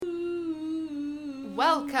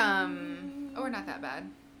Welcome. Oh, we're not that bad.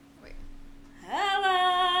 Wait.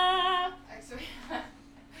 Hello. Actually,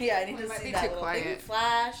 Yeah, I need to see that little baby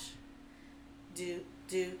flash. Do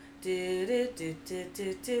do do do do do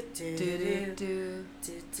do do do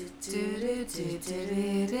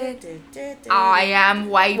do. I am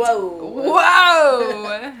waiting. Whoa.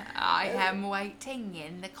 Whoa! I am waiting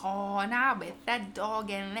in the corner with the dog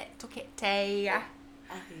and little kitty.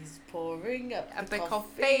 He's pouring up The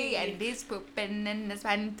coffee and he's pooping in his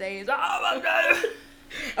panties. Oh my god!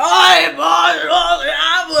 I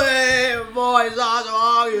boys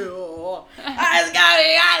are you. I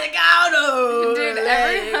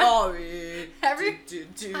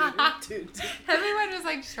Dude, everyone was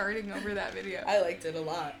like charting over that video. I liked it a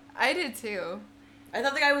lot. I did too. I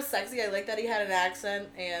thought the guy was sexy. I liked that he had an accent,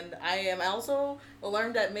 and I am also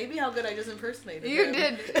learned that maybe how good I just impersonated him. You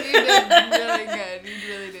did really good. You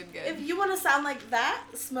really did good. If you want to sound like that,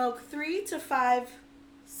 smoke 3 to 5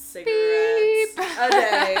 cigarettes a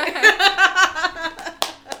day.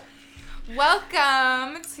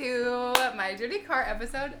 Welcome to my Dirty Car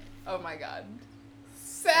episode. Oh my god.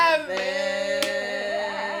 7.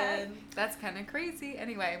 That's kind of crazy.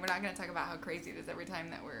 Anyway, we're not going to talk about how crazy it is every time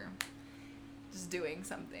that we're just doing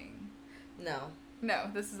something. No,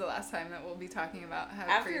 this is the last time that we'll be talking about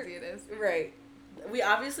how crazy it is. Right. We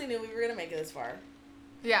obviously knew we were going to make it this far.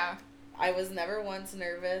 Yeah. I was never once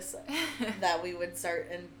nervous that we would start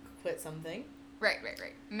and quit something. Right.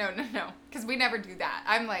 No. Because we never do that.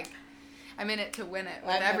 I'm in it to win it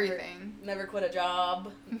with everything. Never quit a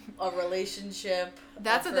job, a relationship.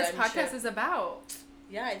 That's what this podcast is about.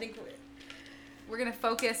 Yeah, I think we're going to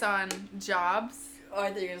focus on jobs. Oh, I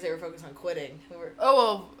thought you were going to say we're focused on quitting. We could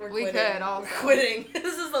also. We're quitting.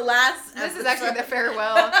 This is the last This is actually the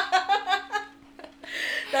farewell.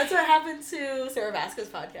 That's what happened to Sarah Vasquez's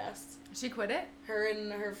podcast. She quit it? Her and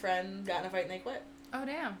her friend got in a fight and they quit. Oh,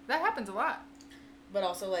 damn. That happens a lot. But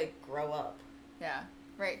also, grow up. Yeah.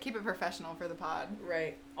 Right. Keep it professional for the pod.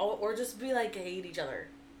 Right. Or just be hate each other.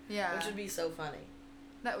 Yeah. Which would be so funny.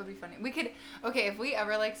 That would be funny. We could, if we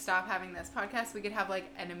ever, stop having this podcast, we could have,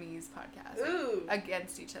 enemies podcast. Ooh.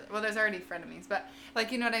 Against each other. Well, there's already frenemies, but,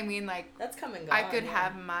 you know what I mean? That's come and gone. I could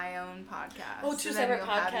have my own podcast. Oh, 2 separate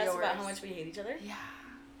podcasts about how much we hate each other? Yeah.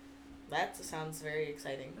 That sounds very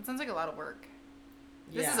exciting. It sounds like a lot of work.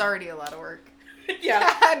 Yeah. This is already a lot of work.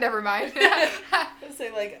 Yeah. Never mind.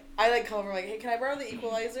 Say, I come over, hey, can I borrow the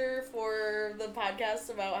equalizer for the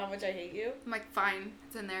podcast about how much I hate you? I'm fine.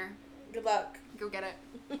 It's in there. Good luck. Go get it.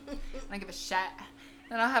 I don't give a shit.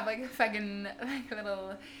 Then I'll have a fucking a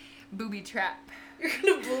little booby trap. You're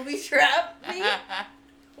gonna booby trap me?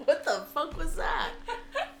 What the fuck was that?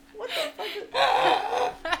 What the fuck is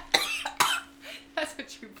That's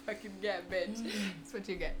what you fucking get, bitch. That's what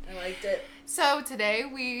you get. I liked it. So today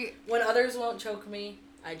when others won't choke me,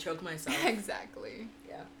 I choke myself. Exactly.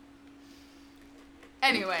 Yeah.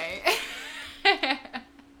 Anyway.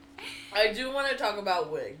 I do want to talk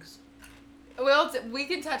about wigs. We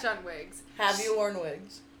can touch on wigs. Have you worn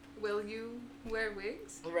wigs? Will you wear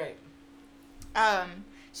wigs? Right.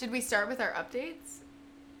 Should we start with our updates?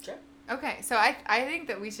 Sure. Okay, so I think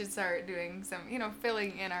that we should start doing some,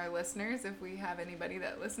 filling in our listeners if we have anybody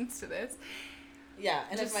that listens to this. Yeah,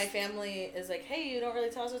 and if my family is hey, you don't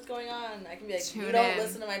really tell us what's going on, I can be you don't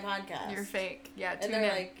listen to my podcast. You're fake. Yeah, and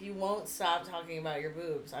they're you won't stop talking about your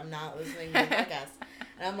boobs. I'm not listening to your podcast.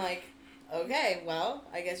 And I'm okay, well,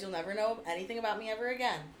 I guess you'll never know anything about me ever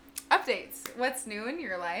again. Updates. What's new in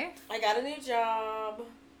your life? I got a new job.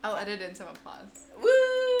 I'll edit in some applause. Woo!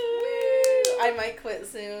 I might quit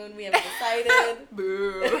soon. We haven't decided.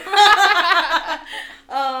 Boo.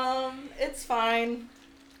 It's fine.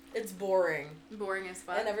 It's boring. Boring as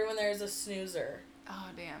fuck. And everyone there is a snoozer. Oh,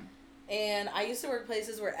 damn. And I used to work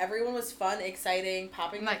places where everyone was fun, exciting,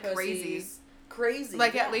 popping their pussies. Crazy.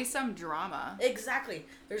 At least some drama. Exactly.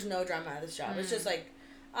 There's no drama at this job. It's just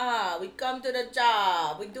we come to the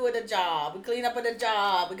job, we do the job, we clean up at the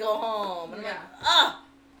job, we go home. And I'm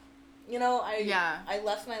I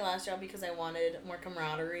left my last job because I wanted more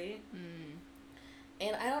camaraderie.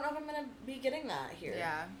 And I don't know if I'm going to be getting that here.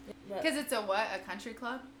 Yeah. Because it's a country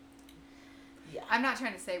club? Yeah. I'm not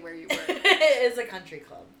trying to say where you work. It is a country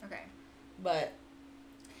club. Okay. But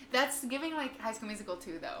that's giving High School Musical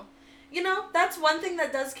too, though. That's one thing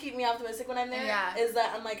that does keep me optimistic when I'm there. Yeah. Is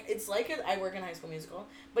that I'm it's I work in High School Musical.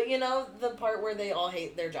 But the part where they all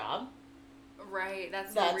hate their job? Right.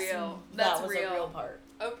 That's real. That was a real part.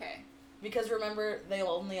 Okay. Because remember, they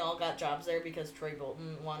only all got jobs there because Troy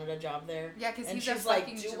Bolton wanted a job there. Yeah, because he's she's a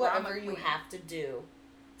fucking do drama whatever queen. you have to do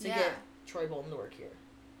to get Troy Bolton to work here.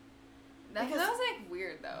 That was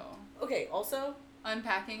weird, though. Okay, also,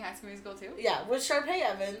 Unpacking High School Musical 2? Yeah, with Sharpay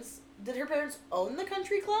Evans. Did her parents own the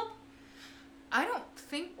country club? I don't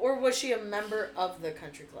think... Or was she a member of the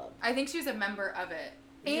country club? I think she was a member of it.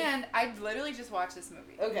 And I literally just watched this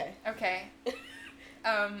movie. Okay. Okay.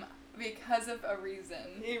 Because of a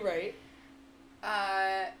reason. You're right.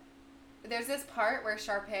 There's this part where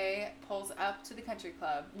Sharpay pulls up to the country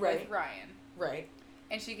club with Ryan. Right.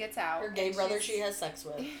 And she gets out. Her gay brother she has sex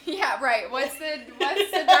with. Yeah, right. What's the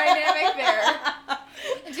dynamic there?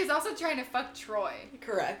 And she's also trying to fuck Troy.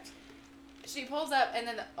 Correct. She pulls up, and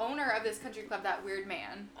then the owner of this country club, that weird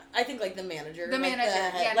man. I think, like, the manager. The manager,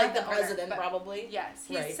 yeah. Like the owner, president, probably. Yes.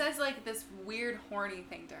 He says, like, this weird, horny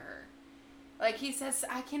thing to her. Like, he says,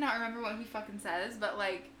 I cannot remember what he fucking says, but,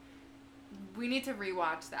 like, we need to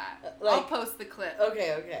rewatch that. I'll post the clip.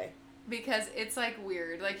 Okay. Because it's, like,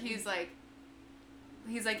 weird. Like, he's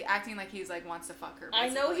acting like he's, like, wants to fuck her. I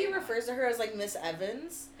know he refers to her as, like, Miss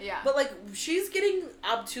Evans. Yeah. But, like, she's getting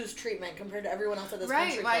obtuse treatment compared to everyone else at this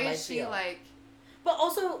country club, Right, why is she, like... But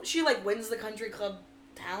also, she, like, wins the country club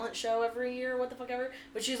talent show every year, what the fuck ever.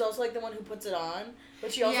 But she's also, like, the one who puts it on.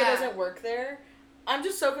 But she also doesn't work there. I'm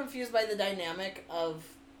just so confused by the dynamic of...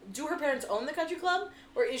 Do her parents own the country club?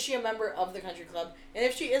 Or is she a member of the country club? And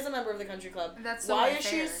if she is a member of the country club, why is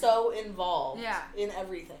she so involved in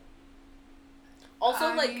everything? Also,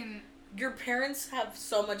 I mean, your parents have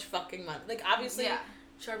so much fucking money. Like, obviously,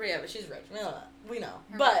 Sharpay Evans, she's rich. We know.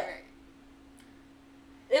 But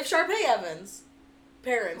if Sharpay Evans'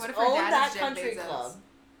 parents owned that country club,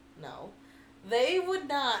 they would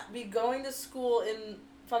not be going to school in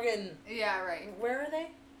fucking... Yeah, right. Where are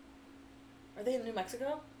they? Are they in New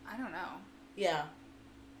Mexico? I don't know. Yeah.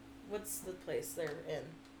 What's the place they're in?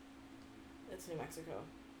 It's New Mexico.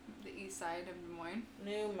 The east side of Des Moines.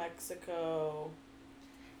 New Mexico.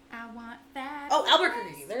 I want that. Oh,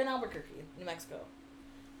 Albuquerque. They're in Albuquerque, New Mexico.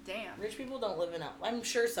 Damn. Rich people don't live in I'm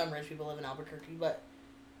sure some rich people live in Albuquerque, but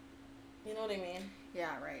you know what I mean?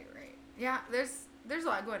 Yeah, right. Yeah, there's a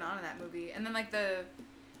lot going on in that movie. And then, like, the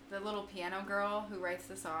little piano girl who writes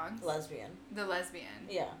the songs. The lesbian.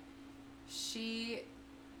 Yeah. She,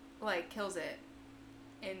 like, kills it.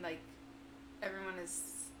 And, like, everyone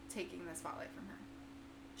is taking the spotlight from her.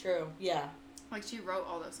 True, yeah. Like, she wrote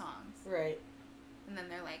all those songs. Right. And then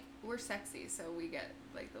they're like, we're sexy, so we get,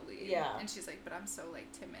 like, the lead. Yeah. And she's like, but I'm so, like,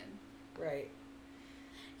 timid. Right.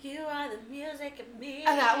 You are the music of me.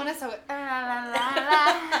 Oh, that one is so... oh,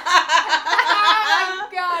 my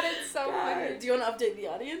God, it's so funny. Do you want to update the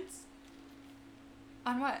audience?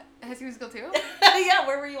 On what? High School Musical 2? Yeah,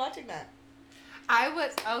 where were you watching that?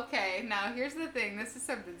 Okay, now here's the thing. This is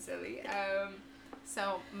something silly.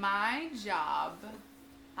 So my job,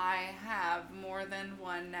 I have more than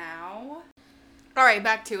one now. All right,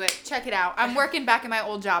 back to it. Check it out. I'm working back at my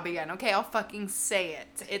old job again, okay? I'll fucking say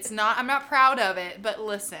it. I'm not proud of it, but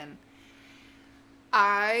listen.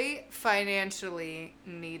 I financially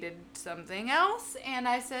needed something else, and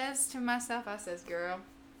I says to myself, girl,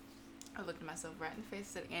 I looked at myself right in the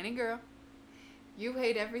face and said, Annie, girl, you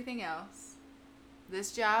hate everything else.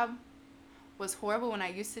 This job was horrible when I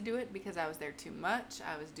used to do it because I was there too much.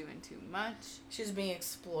 I was doing too much. She's being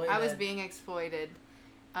exploited. I was being exploited.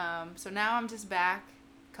 So now I'm just back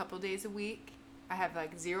a couple days a week. I have,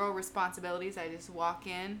 like, zero responsibilities. I just walk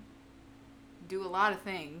in, do a lot of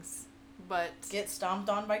things, but... Get stomped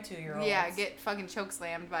on by 2-year-olds. Yeah, get fucking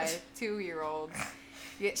chokeslammed by 2-year-olds.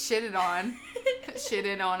 Get shitted on.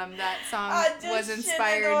 Shitted on them. That song was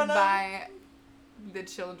inspired by the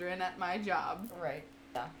children at my job. Right.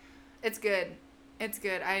 Yeah. It's good. It's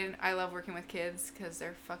good. I love working with kids because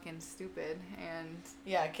they're fucking stupid and...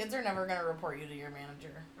 Yeah, kids are never going to report you to your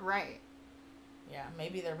manager. Right. Yeah,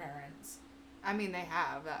 maybe their parents. I mean, they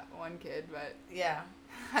have that one kid, but... Yeah.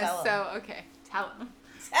 Tell them. Okay. Tell them.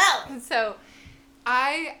 Tell them! So,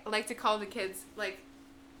 I like to call the kids, like,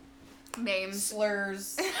 names.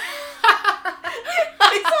 Slurs.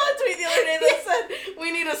 I saw a tweet the other day that said,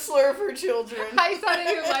 we need a slur for children. I saw that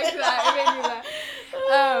you liked that. It made me laugh.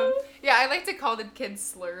 Yeah, I like to call the kids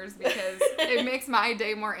slurs because it makes my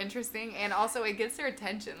day more interesting, and also it gets their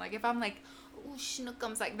attention. Like, if I'm like, oh,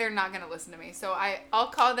 schnookums, like, they're not going to listen to me. So I'll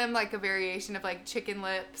call them, like, a variation of, like, chicken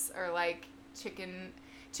lips or, like, chicken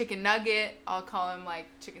nugget. I'll call them, like,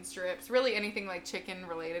 chicken strips. Really anything, like, chicken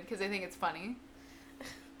related because I think it's funny.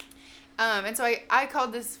 And so I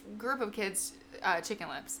called this group of kids chicken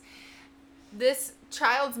lips. This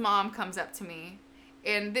child's mom comes up to me,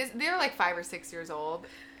 and they're like 5 or 6 years old,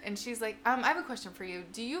 and she's like, I have a question for you.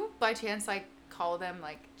 Do you, by chance, like, call them,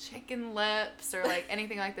 like, chicken lips or, like,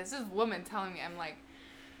 anything like this? This woman telling me, I'm like,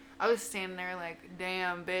 I was standing there like,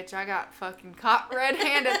 damn, bitch, I got fucking caught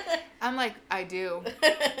red-handed. I'm like, I do.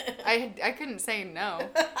 I couldn't say no.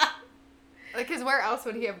 Like, because where else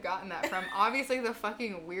would he have gotten that from? Obviously the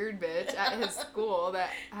fucking weird bitch at his school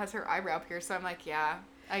that has her eyebrow pierced. So I'm like, yeah,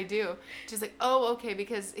 I do. She's like, oh, okay,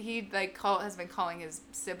 because he, like, has been calling his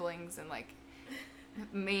siblings and, like,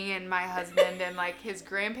 me and my husband and, like, his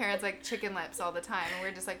grandparents, like, chicken lips all the time. And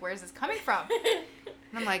we're just like, where's this coming from?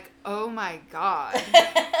 And I'm like, oh, my God.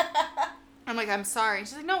 I'm like, I'm sorry. And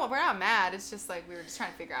she's like, no, we're not mad. It's just, like, we were just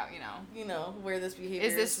trying to figure out, You know, where this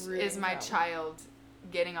behavior is my child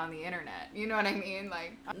getting on the internet? You know what I mean?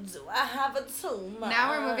 Like, do I have a tumor? Now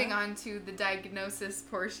we're moving on to the diagnosis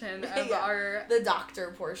portion of the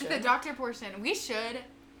doctor portion. The doctor portion. We should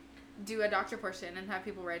do a doctor portion and have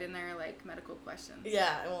people write in their, like, medical questions.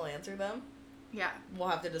 Yeah, and we'll answer them. Yeah. We'll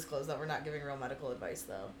have to disclose that we're not giving real medical advice,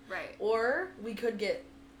 though. Right. Or we could get...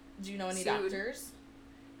 Do you know any doctors?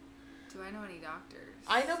 Do I know any doctors?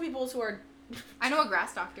 I know people who are... I know a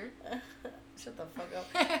grass doctor. Shut the fuck up.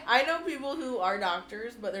 I know people who are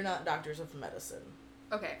doctors, but they're not doctors of medicine.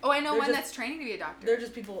 Okay. Oh, I know one that's training to be a doctor. They're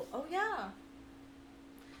just people... Oh, yeah.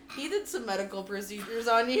 He did some medical procedures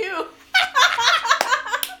on you.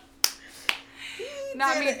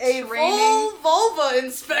 Not me a training. full vulva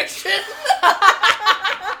inspection.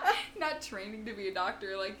 Not training to be a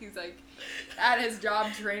doctor, like he's like at his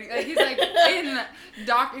job training, like he's like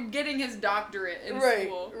getting his doctorate in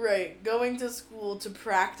school. Right, going to school to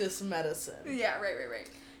practice medicine. Yeah, right.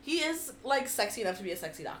 He is like sexy enough to be a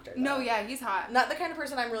sexy doctor, though. No, yeah, he's hot. Not the kind of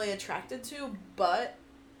person I'm really attracted to, but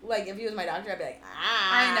like if he was my doctor, I'd be like,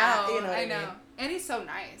 I know, you know what I mean? And he's so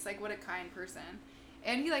nice, like what a kind person.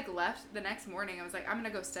 And he, like, left the next morning. I was like, I'm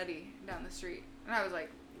going to go study down the street. And I was like,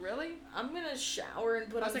 really? I'm going to shower and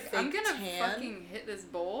put on fake tan. I'm going to fucking hit this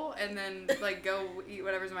bowl and then, like, go eat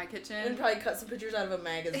whatever's in my kitchen. And probably cut some pictures out of a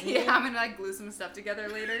magazine. Yeah, I'm going to, like, glue some stuff together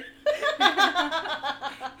later.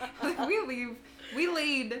 Like, we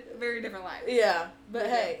lead very different lives. Yeah, but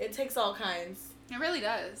hey, it takes all kinds. It really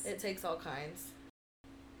does. It takes all kinds.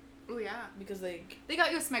 Oh, yeah. Because they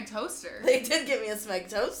got you a Smeg toaster. They did get me a Smeg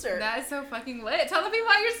toaster. That is so fucking lit. Tell the people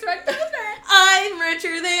about your Smeg toaster. I'm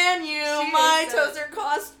richer than you. My toaster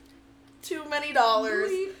cost too many dollars.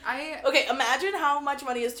 Okay, imagine how much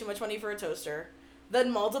money is too much money for a toaster. Then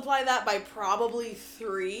multiply that by probably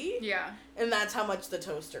 3. Yeah. And that's how much the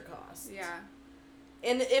toaster costs. Yeah.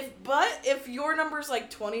 And if your number's like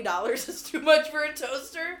 $20 is too much for a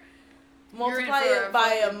toaster, multiply it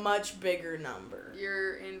by a much bigger number.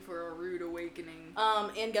 You're in for a rude awakening.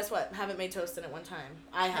 And guess what? Haven't made toast in it one time.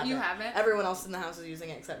 I haven't. You haven't? Everyone else in the house is using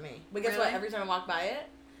it except me. But guess what? Every time I walk by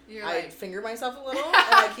it, I finger myself a little and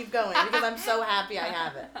I keep going because I'm so happy I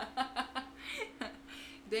have it.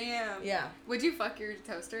 Damn. Yeah. Would you fuck your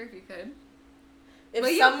toaster if you could? If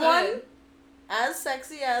someone as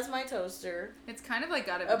sexy as my toaster, it's kind of like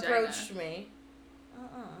got a vagina, approached me.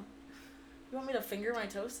 You want me to finger my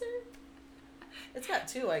toaster? It's got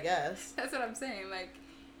 2, I guess. That's what I'm saying. Like,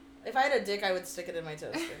 if I had a dick, I would stick it in my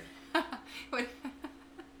toaster. I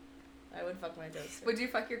would fuck my toaster. Would you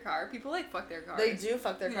fuck your car? People, like, fuck their cars. They do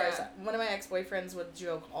fuck their cars. Yeah. One of my ex-boyfriends would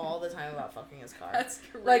joke all the time about fucking his car. That's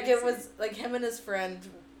crazy. Like, it was, like, him and his friend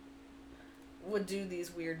would do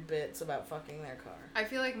these weird bits about fucking their car. I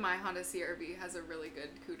feel like my Honda CR-V has a really good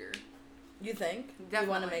cooter. You think? Definitely. You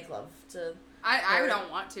want to make love to... I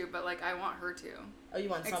don't want to, but, like, I want her to. Oh, you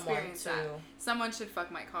want someone to... That. Someone should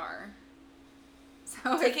fuck my car.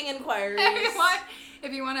 So taking inquiries.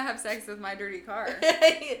 If you want to have sex with my dirty car.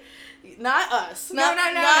 Not us. No.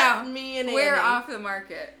 Not me and Annie. We're off the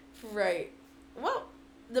market. Right. Well,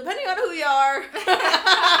 depending on who you are,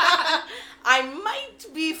 I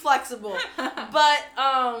might be flexible. But,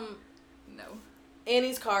 no.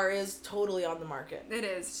 Annie's car is totally on the market. It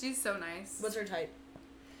is. She's so nice. What's her type?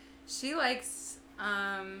 She likes,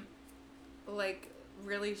 like,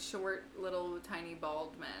 really short, little, tiny,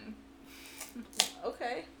 bald men.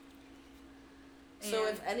 Okay. So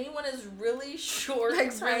if anyone is really short,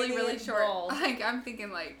 like tiny, really and short, bald. like I'm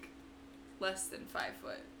thinking like less than 5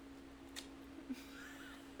 foot.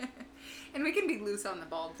 And we can be loose on the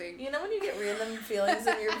bald thing. You know when you get random feelings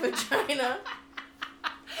in your vagina?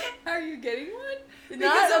 Are you getting one?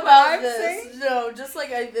 Not about this. No, just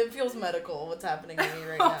like it feels medical what's happening to me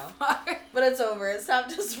right now. Fuck. But it's over. It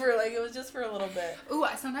stopped just for like, it was just for a little bit. Ooh,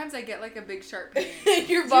 sometimes I get like a big sharp pain.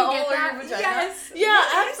 Your butthole or your vagina? Yes. Yeah,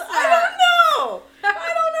 I don't know.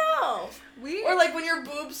 Or like when your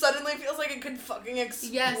boob suddenly feels like it could fucking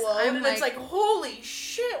explode. Yes, and it's like, holy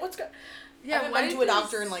shit, what's going on? Yeah, I haven't been to a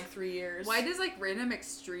doctor in like 3 years. Why does like random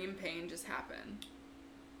extreme pain just happen?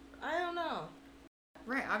 I don't know.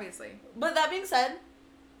 Right, obviously. But that being said,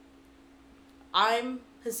 I'm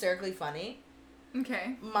hysterically funny.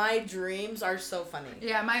 Okay. My dreams are so funny.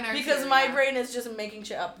 Yeah, mine are because too, my brain is just making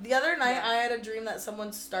shit up. The other night, Yeah. I had a dream that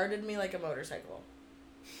someone started me like a motorcycle.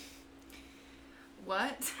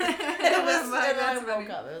 What? It was, and then I That's woke funny.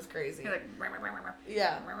 up. It was crazy. You're like,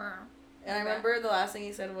 Yeah. And I Okay. remember the last thing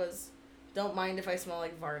he said was, "Don't mind if I smell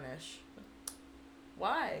like varnish."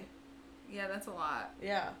 Why? Yeah, that's a lot.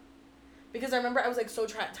 Yeah. Because I remember I was like so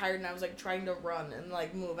tired and I was like trying to run and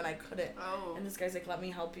like move and I couldn't. Oh. And this guy's like, "Let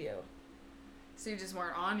me help you." So you just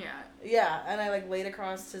weren't on yet. Yeah, and I like laid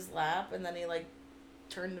across his lap and then he like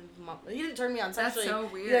turned him on. He didn't turn me on That's sexually. so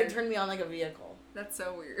weird. He like turned me on like a vehicle. That's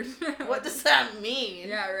so weird. What does that mean?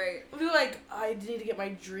 Yeah, right. I feel like I need to get my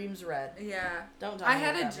dreams read. Yeah. Don't tell I me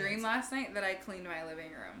had what a that dream means. last night that I cleaned my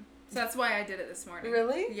living room. So that's why I did it this morning.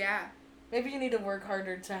 Really? Yeah. Maybe you need to work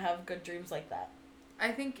harder to have good dreams like that.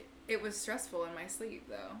 I think it was stressful in my sleep,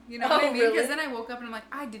 though. You know Oh, what I mean? really? Because then I woke up and I'm like,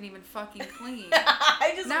 I didn't even fucking clean.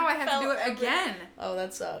 I just Now I have to felt do it everything. again. Oh,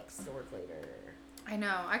 that sucks. To work later. I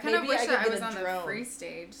know. I kind of Maybe wish I that could I get was a on drone. the free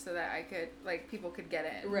stage so that I could, like, people could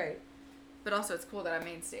get in. Right. But also, it's cool that I'm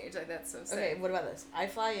main stage. Like, that's so sick. Okay, what about this? I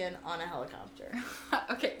fly in on a helicopter.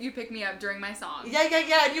 Okay, you pick me up during my song. Yeah,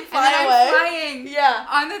 and you And fly then away. I'm flying Yeah.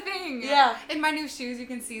 on the thing. Yeah. In my new shoes, you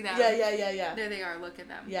can see them. Yeah. There they are. Look at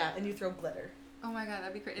them. Yeah, and you throw glitter. Oh my god,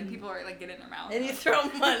 that'd be great. And people are, like, getting in their mouth. And you throw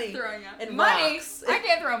money. Throwing up. And money? rocks. I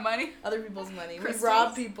can't throw money. Other people's money. Crystals. We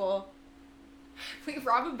rob people. We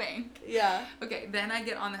rob a bank. Yeah. Okay, then I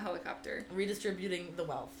get on the helicopter. Redistributing the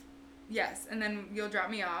wealth. Yes, and then you'll drop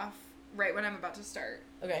me off right when I'm about to start.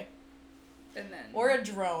 Okay. And then... Or a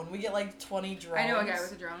drone. We get like 20 drones. I know a guy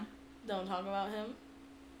with a drone. Don't talk about him.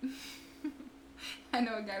 I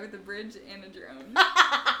know a guy with a bridge and a drone.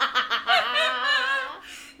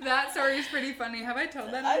 That story is pretty funny. Have I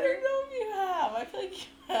told that? I don't know if you have. I feel like you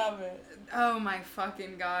haven't. Oh my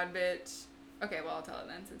fucking god, bitch. Okay, well, I'll tell it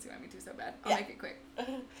then since you want me to so bad. I'll make it quick.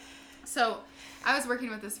 So, I was working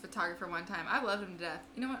with this photographer one time. I loved him to death.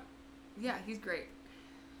 You know what? Yeah, he's great.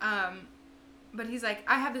 But he's like,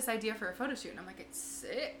 I have this idea for a photo shoot. And I'm like, it's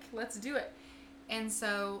sick. Let's do it. And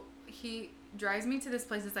so, he drives me to this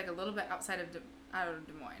place that's like a little bit outside of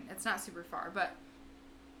Des Moines. It's not super far, but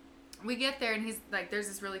we get there and he's like, there's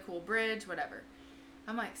this really cool bridge, whatever.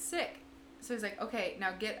 I'm like, sick. So he's like, okay,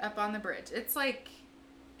 now get up on the bridge. It's like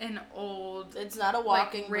an old... It's not a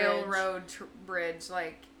walking like, railroad bridge.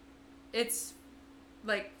 Like, it's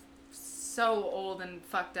like so old and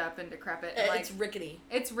fucked up and decrepit. And, like, it's rickety.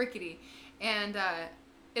 It's rickety. And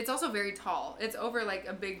it's also very tall. It's over like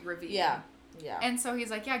a big ravine. Yeah. And so he's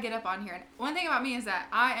like, yeah, get up on here. And one thing about me is that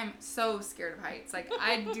I am so scared of heights. Like,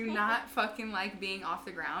 I do not fucking like being off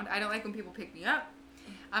the ground. I don't like when people pick me up.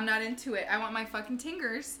 I'm not into it. I want my fucking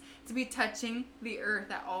tingers to be touching the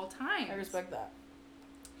earth at all times. I respect that.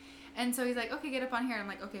 And so he's like, okay, get up on here. And I'm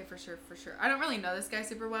like, okay, for sure. I don't really know this guy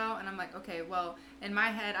super well. And I'm like, okay, well, in my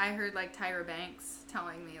head, I heard, like, Tyra Banks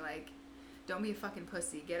telling me, like, don't be a fucking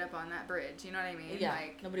pussy. Get up on that bridge. You know what I mean? Yeah.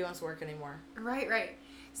 Like, Nobody wants to work anymore. Right.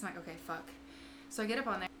 So I'm like, okay, fuck. So I get up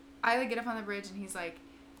on there. I, like, get up on the bridge, and he's like,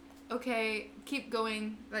 okay, keep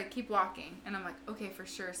going. Like, keep walking. And I'm like, okay, for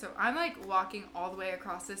sure. So I'm, like, walking all the way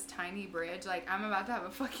across this tiny bridge. Like, I'm about to have a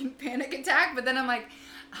fucking panic attack. But then I'm like,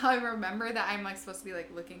 I remember that I'm, like, supposed to be,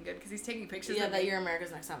 like, looking good because he's taking pictures of me. That you're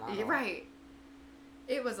America's Next Top Model. Right.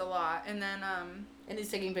 It was a lot. And then, And he's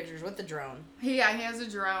taking pictures with the drone. he has a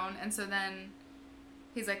drone. And so then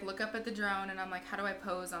he's like, look up at the drone. And I'm like, how do I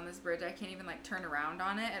pose on this bridge? I can't even, like, turn around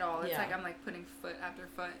on it at all. It's like I'm, like, putting foot after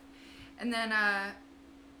foot. And then, I'm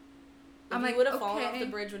if like, you would have okay. fallen off the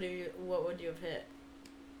bridge, what would you have hit?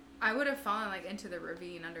 I would have fallen, like, into the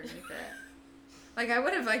ravine underneath it. Like, I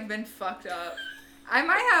would have, like, been fucked up. I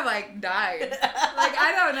might have, like, died. Like,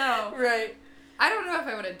 I don't know. Right. I don't know if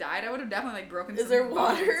I would have died. I would have definitely, like, broken some Is there bones.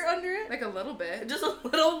 water under it? Like, a little bit. Just a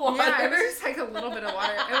little water? Yeah, it was just, like, a little bit of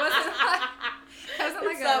water. It wasn't, like...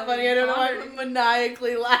 It's not funny. I don't know why I'm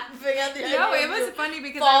maniacally laughing at the idea. No, it of was you funny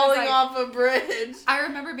because falling I was like, off a bridge. I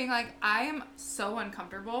remember being like, I am so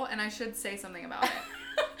uncomfortable and I should say something about it.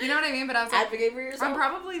 You know what I mean? But I was like, advocate for yourself. I'm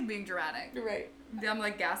probably being dramatic. Right. I'm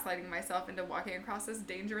like gaslighting myself into walking across this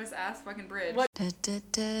dangerous ass fucking bridge. What?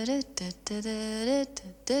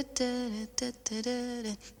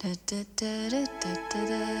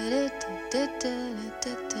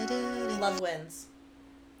 Love wins.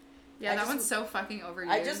 Yeah, that one's so fucking overused.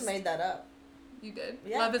 I just made that up. You did?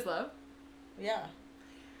 Yeah. Love is love? Yeah.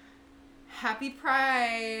 Happy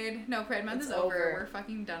Pride. No, Pride Month It's is over. over. We're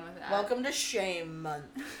fucking done with that. Welcome to Shame Month.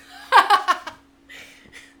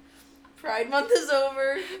 Pride Month is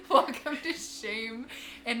over. Welcome to shame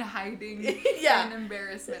and hiding Yeah. and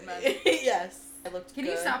embarrassment month. Yes. It looked Can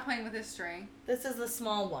good. you stop playing with this string? This is the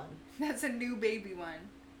small one. That's a new baby one.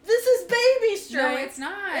 This is baby string. No, it's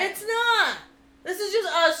not. It's not. This is just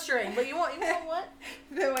a string. But you want what?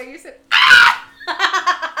 The way you said.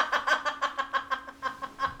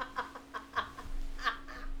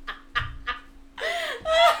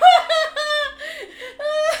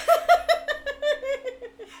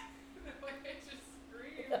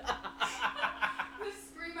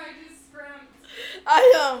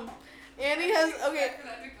 Annie has okay.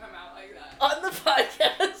 On the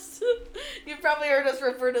podcast, you've probably heard us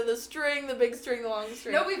refer to the string, the big string, the long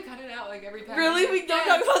string. No, we've cut it out like every time. Really? We don't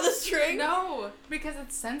talk about the string? No, because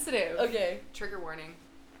it's sensitive. Okay. Trigger warning.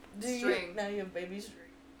 String. Now you have baby string.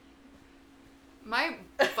 My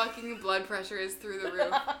fucking blood pressure is through the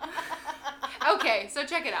roof. Okay, so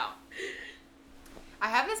check it out. I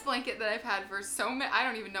have this blanket that I've had for I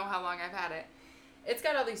don't even know how long I've had it. It's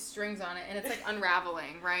got all these strings on it, and it's like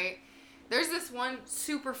unraveling, right? There's this one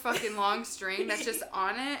super fucking long string that's just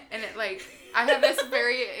on it, and it like, I have this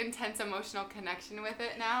very intense emotional connection with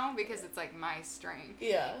it now because it's like my string.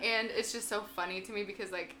 Yeah. And it's just so funny to me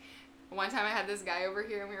because like, one time I had this guy over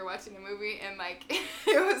here and we were watching a movie and like,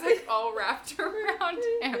 it was like all wrapped around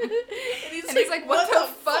him. And he's like, what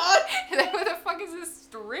the fuck? And like, what the fuck is this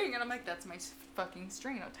string? And I'm like, that's my fucking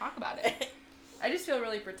string. Don't talk about it. I just feel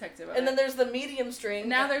really protective of it. And then there's the medium string.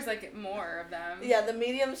 Now there's like more of them. Yeah, the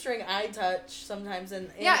medium string I touch sometimes. And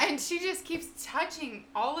yeah, and she just keeps touching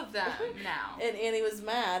all of them now. And Annie was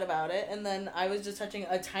mad about it. And then I was just touching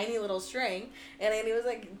a tiny little string. And Annie was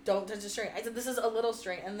like, don't touch the string. I said, this is a little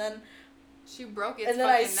string. And then she broke its and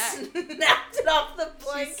then fucking I neck. snapped it off the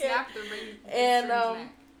blanket. She snapped the and neck.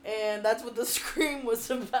 And that's what the scream was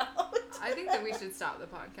about. I think that we should stop the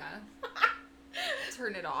podcast.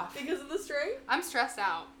 Turn it off. Because of the string? I'm stressed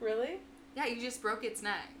out. Really? Yeah, you just broke its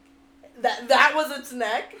neck. That was its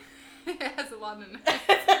neck? It has a lot of neck.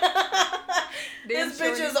 This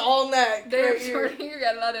bitch is all neck. Damn, Shorty, you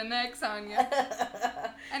got a lot of necks on you.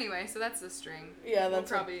 Anyway, so that's the string. Yeah, we'll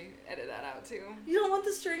probably edit that out too. You don't want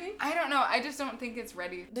the string? I don't know. I just don't think it's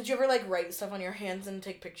ready. Did you ever like write stuff on your hands and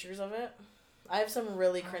take pictures of it? I have some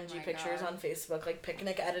really cringy pictures on Facebook, like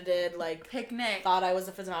picnic edited, like picnic. Thought I was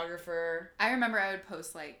a photographer. I remember I would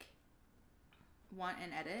post like, want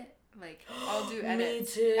an edit? Like, I'll do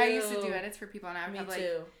edits. Me too. I used to do edits for people, and I would have like,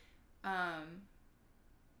 too.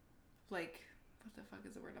 Like, what the fuck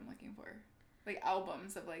is the word I'm looking for? Like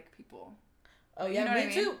albums of like people. Oh yeah, you know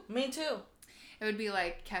me too. Me too. It would be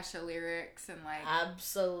like Kesha lyrics and like.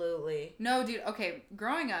 Absolutely. No, dude. Okay,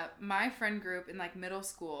 growing up, my friend group in like middle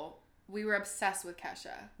school, we were obsessed with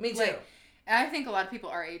Kesha. Me too. Like, and I think a lot of people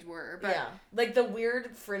our age were, but yeah, like the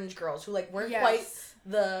weird fringe girls who like weren't quite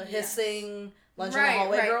the hissing lunch in the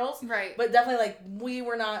hallway girls, right? But definitely like we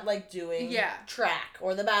were not like doing track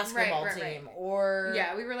or the basketball team or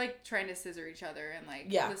we were like trying to scissor each other and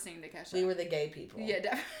like listening to Kesha. We were the gay people.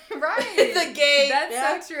 Yeah, right. The gay.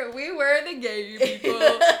 That's so true. We were the gay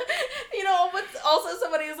people. You know, but also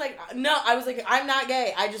somebody was like, no, I was like, I'm not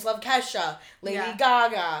gay. I just love Kesha, Lady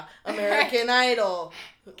Gaga, American Idol,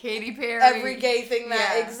 Katy Perry, every gay thing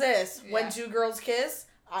that exists. Yeah. When two girls kiss,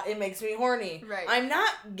 it makes me horny. Right. I'm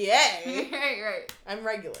not gay. Right. I'm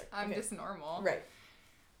regular. I'm just normal. Right.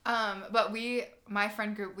 But my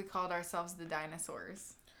friend group, we called ourselves the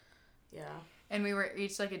dinosaurs. Yeah. And we were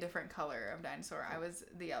each like a different color of dinosaur. I was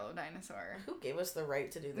the yellow dinosaur. Who gave us the right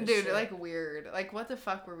to do this Dude, shit? like weird. Like what the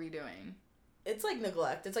fuck were we doing? It's like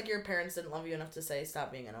neglect. It's like your parents didn't love you enough to say stop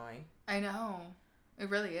being annoying. I know. It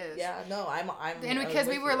really is. Yeah, no, I'm and because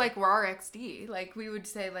we were like raw XD, like we would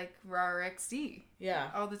say like raw XD. Yeah.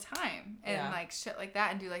 All the time. And like shit like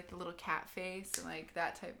that and do like the little cat face and like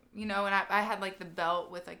that type, you know, and I had like the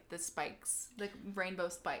belt with like the spikes, like rainbow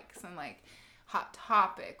spikes and like Hot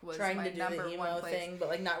Topic was trying my to do number the emo one place. thing, but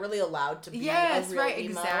like not really allowed to be a real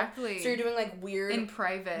emo. Exactly. So you're doing like weird in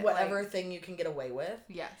private whatever thing you can get away with.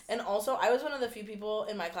 Yes. And also I was one of the few people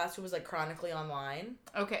in my class who was like chronically online.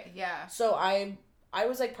 Okay, yeah. So I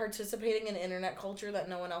was like participating in internet culture that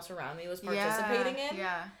no one else around me was participating in.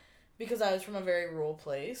 Yeah. Because I was from a very rural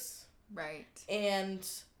place. Right. And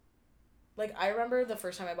like I remember the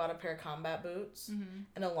first time I bought a pair of combat boots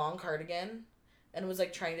and a long cardigan. And was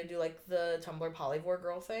like trying to do like the Tumblr polyvore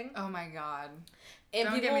girl thing. Oh my god! And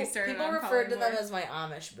Don't get me started people on referred polyvore. to them as my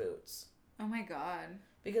Amish boots. Oh my god!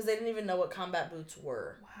 Because they didn't even know what combat boots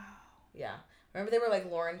were. Wow. Yeah, remember they were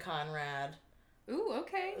like Lauren Conrad. Ooh,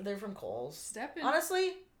 okay. They're from Kohl's. Steppin'.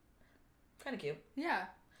 Honestly, kind of cute. Yeah.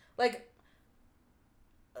 Like,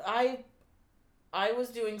 I was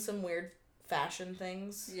doing some weird fashion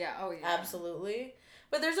things. Yeah. Oh yeah. Absolutely.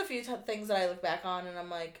 But there's a few things that I look back on and I'm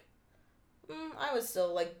like. I was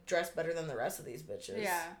still, like, dressed better than the rest of these bitches.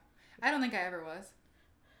 Yeah. I don't think I ever was.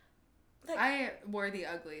 Like, I wore the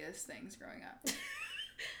ugliest things growing up.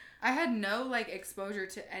 I had no, like, exposure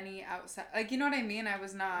to any outside... Like, you know what I mean? I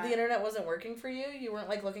was not... The internet wasn't working for you? You weren't,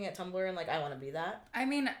 like, looking at Tumblr and, like, I want to be that? I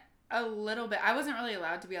mean, a little bit. I wasn't really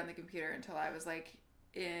allowed to be on the computer until I was, like,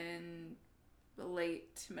 in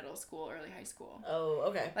late middle school, early high school. Oh,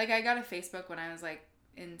 okay. Like, I got a Facebook when I was, like,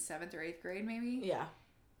 in 7th or 8th grade, maybe. Yeah.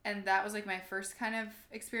 And that was, like, my first kind of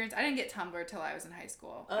experience. I didn't get Tumblr till I was in high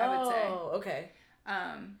school, I would say. Oh, okay.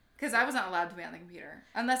 Because I wasn't allowed to be on the computer.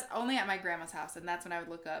 Unless only at my grandma's house. And that's when I would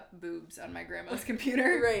look up boobs on my grandma's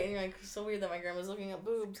computer. Right. And you're like, so weird that my grandma's looking up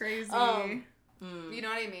boobs. Crazy. You know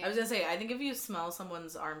what I mean? I was going to say, I think if you smell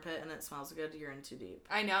someone's armpit and it smells good, you're in too deep.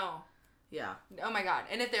 I know. Yeah. Oh my God.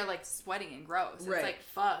 And if they're, like, sweating and gross. It's right. like,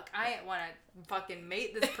 fuck. I want to fucking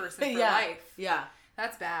mate this person for yeah. life. Yeah.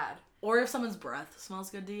 That's bad. Or if someone's breath smells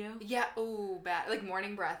good to you. Yeah, ooh, bad. Like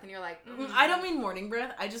morning breath, and you're like... I don't mean morning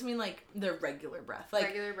breath. I just mean, like, their regular breath. Like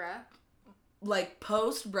regular breath? Like,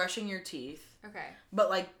 post brushing your teeth. Okay. But,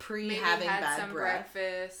 like, pre having bad breath. Maybe had some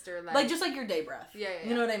breakfast, or like... Like, just like your day breath. Yeah.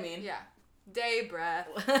 You know what I mean? Yeah. Day breath.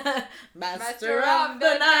 Master of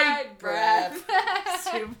the night breath.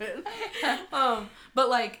 Stupid. But,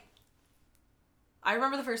 like, I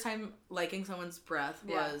remember the first time liking someone's breath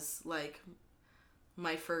was, like...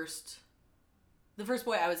 the first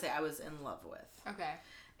boy I would say I was in love with. Okay.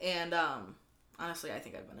 And, honestly, I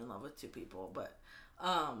think I've been in love with 2 people, but,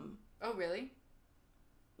 Oh, really?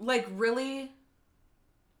 Like, really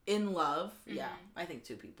in love? Mm-hmm. Yeah, I think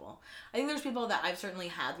 2 people. I think there's people that I've certainly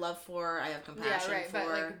had love for, I have compassion for. Yeah, right, but,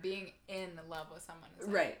 like, being in love with someone is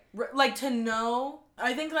like... Right. Like, to know...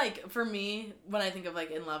 I think, like, for me, when I think of, like,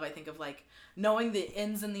 in love, I think of, like, knowing the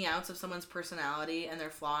ins and the outs of someone's personality and their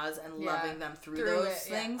flaws and loving them through those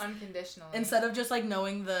things. Unconditionally. Instead of just, like,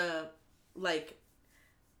 knowing the, like...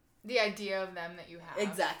 the idea of them that you have.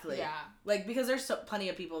 Exactly. Yeah. Like, because there's plenty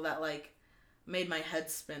of people that, like, made my head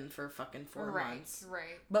spin for fucking 4 months.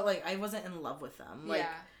 Right. But, like, I wasn't in love with them. Like,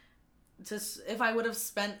 just, if I would have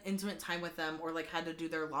spent intimate time with them or, like, had to do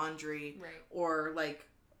their laundry or, like,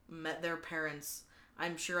 met their parents,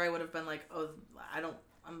 I'm sure I would have been like, oh,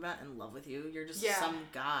 I'm not in love with you. You're just some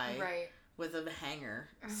guy with a hanger.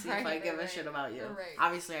 See if I give a shit about you. Right.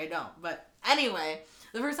 Obviously, I don't. But anyway,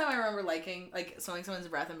 the first time I remember smelling someone's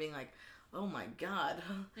breath and being like, oh my God,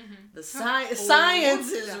 the science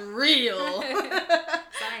is real.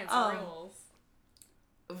 Science rules.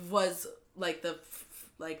 Was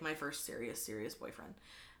like my first serious boyfriend.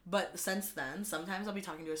 But since then, sometimes I'll be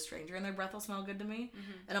talking to a stranger and their breath will smell good to me,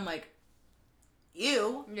 and I'm like,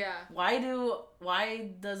 ew. Yeah. Why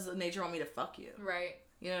does nature want me to fuck you? Right.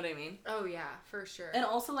 You know what I mean? Oh yeah, for sure. And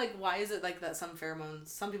also, like, why is it like that some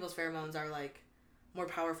people's pheromones are like more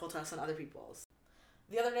powerful to us than other people's?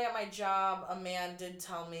 The other day at my job, a man did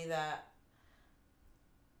tell me that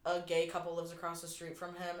a gay couple lives across the street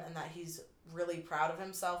from him and that he's really proud of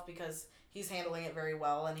himself because he's handling it very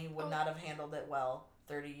well and he would not have handled it well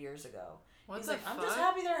 30 years ago. He's like, I'm just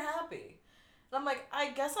happy they're happy. And I'm like, I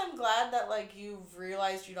guess I'm glad that, like, you've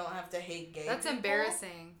realized you don't have to hate gay That's people.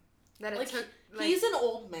 embarrassing. That it took, like... He's an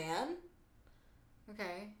old man.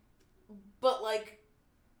 Okay. But, like...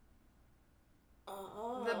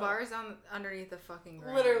 the bar's underneath the fucking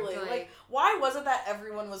ground. Literally. Like, why was it that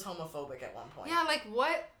everyone was homophobic at one point? Yeah, like,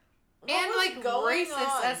 what and, like,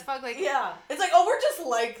 racist as fuck. Like, yeah. It's like, oh, we're just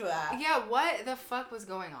like that. Yeah, what the fuck was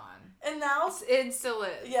going on? And now... It still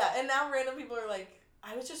is. Yeah, and now random people are like,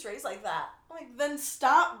 I was just raised like that. I'm like, then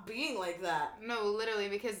stop being like that. No, literally,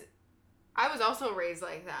 because I was also raised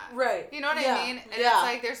like that. Right. You know what I mean? And it's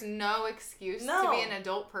like, there's no excuse to be an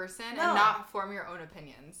adult person and not form your own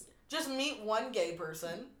opinions. Just meet one gay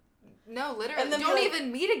person. No, literally. And don't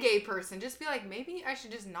even meet a gay person. Just be like, maybe I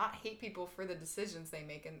should just not hate people for the decisions they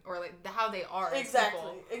make or like how they are.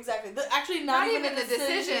 Exactly. Exactly. Actually, not even the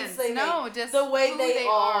decisions they make. Just the way they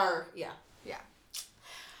are. Yeah. Yeah.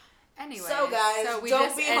 Anyway, so guys, don't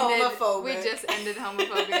be homophobic. We just ended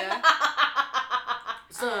homophobia.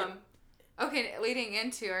 Okay, leading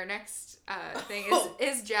into our next thing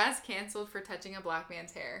is Jazz canceled for touching a black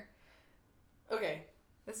man's hair? Okay.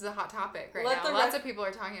 This is a hot topic right now. Lots of people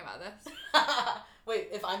are talking about this. Wait,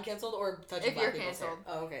 if I'm canceled or touching black people's hair? If you're canceled.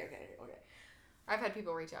 Oh, okay. I've had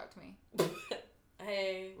people reach out to me.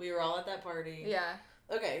 Hey, we were all at that party. Yeah.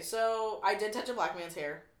 Okay, so I did touch a black man's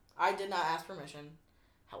hair. I did not ask permission.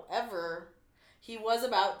 However, he was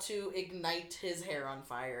about to ignite his hair on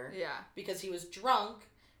fire. Yeah. Because he was drunk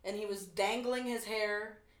and he was dangling his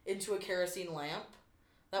hair into a kerosene lamp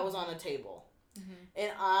that was on a table. Mm-hmm.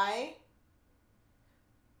 And I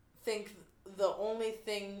think the only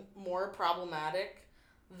thing more problematic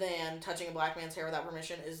than touching a black man's hair without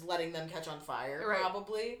permission is letting them catch on fire,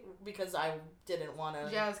 probably, because I didn't want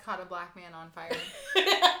to... Jazz caught a black man on fire.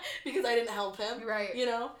 Because I didn't help him, right? You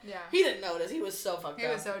know? Yeah. He didn't notice. He was so fucked up. He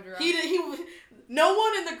was so drunk. No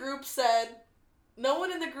one in the group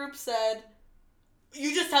said,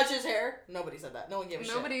 you just touched his hair. Nobody said that. No one gave a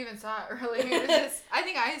shit. Nobody even saw it, really. It was just, I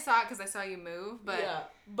think I saw it because I saw you move, but... Yeah.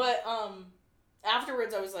 But,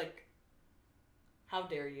 afterwards I was like, how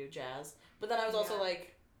dare you, Jazz? But then I was also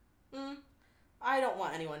like, I don't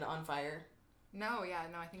want anyone on fire. No,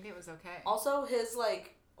 I think it was okay. Also, his,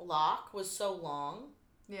 like, lock was so long.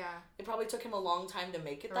 Yeah. It probably took him a long time to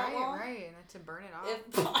make it that long. Right, and to burn it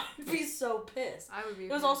off. I'd be so pissed. I would be.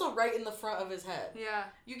 It was also right in the front of his head. Yeah.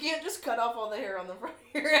 You can't just cut off all the hair on the front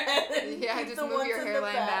of your head and just move your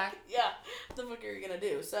hairline back. Yeah. What the fuck are you gonna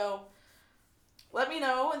do? So, let me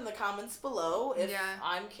know in the comments below if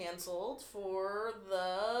I'm canceled for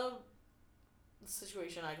the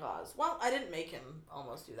situation I caused. Well, I didn't make him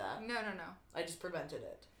almost do that. No. I just prevented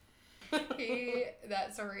it.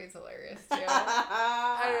 That story is hilarious too.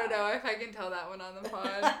 I don't know if I can tell that one on the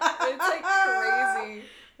pod. It's like crazy.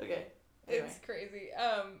 Okay. Anyway. It's crazy.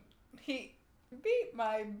 He beat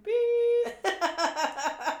my beat.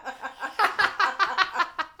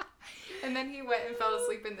 And then he went and fell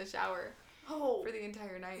asleep in the shower. Oh. For the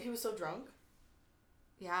entire night. He was so drunk?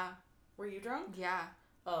 Yeah. Were you drunk? Yeah.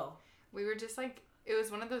 Oh. We were just like, it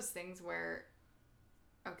was one of those things where,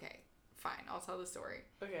 okay, fine, I'll tell the story.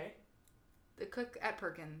 Okay. The cook at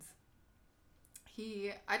Perkins,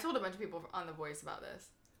 I told a bunch of people on The Voice about this.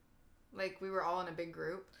 Like, we were all in a big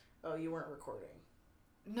group. Oh, you weren't recording?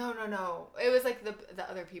 No. It was like the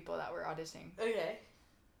other people that were auditioning. Okay.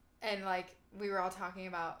 And like, we were all talking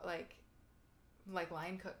about like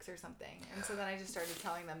line cooks or something. And so then I just started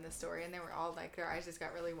telling them this story, and they were all like, their eyes just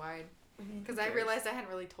got really wide. Because I realized I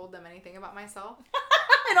hadn't really told them anything about myself.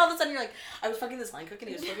 And all of a sudden you're like, I was fucking this line cook and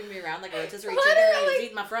he was flipping me around like a rotisserie chicken, and he was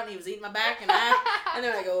eating my front and he was eating my back, and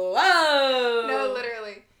they're like, whoa. No,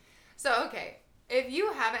 literally. So, okay. If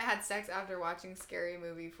you haven't had sex after watching Scary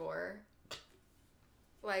Movie 4,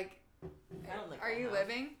 like, I don't think are you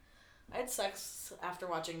living? I had sex after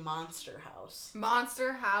watching Monster House.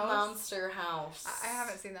 Monster House? Monster House. I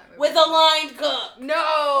haven't seen that movie. With a line cook!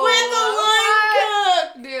 No! With a line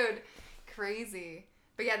cook! Dude, crazy.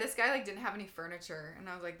 But yeah, this guy like didn't have any furniture, and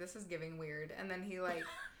I was like, this is giving weird. And then he like...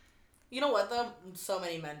 You know what though? So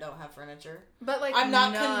many men don't have furniture. But like, I'm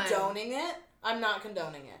not condoning it.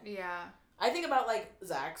 Yeah. I think about like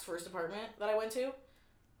Zach's first apartment that I went to.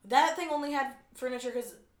 That thing only had furniture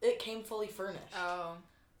because it came fully furnished. Oh.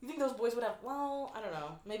 You think those boys would have... Well, I don't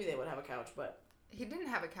know. Maybe they would have a couch, but... He didn't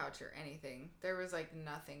have a couch or anything. There was, like,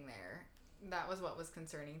 nothing there. That was what was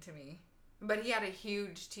concerning to me. But he had a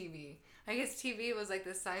huge TV. I guess TV was, like,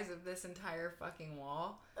 the size of this entire fucking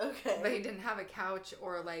wall. Okay. But he didn't have a couch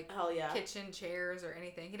or, like, hell yeah, kitchen chairs or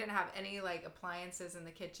anything. He didn't have any, like, appliances in the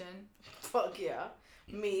kitchen. Fuck yeah.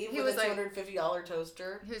 Me with a $250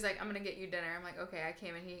 toaster. He was like, I'm going to get you dinner. I'm like, okay. I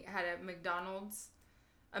came and he had a McDonald's.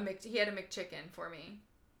 He had a McChicken for me.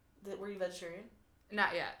 Were you vegetarian?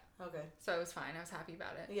 Not yet. Okay. So it was fine. I was happy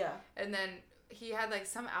about it. Yeah. And then he had like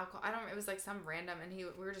some alcohol. it was like some random, and we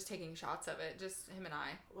were just taking shots of it, just him and I.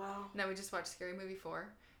 Wow. And then we just watched Scary Movie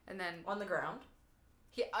 4, and then on the ground.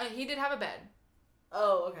 He did have a bed.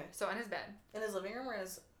 Oh, okay. So on his bed. In his living room or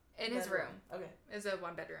in his room. Okay. It's a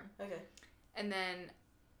 1-bedroom. Okay. And then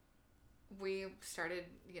we started,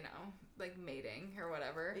 like mating or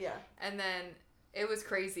whatever. Yeah. And then it was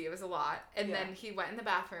crazy. It was a lot. And then he went in the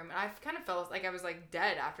bathroom, and I kind of felt like I was, like,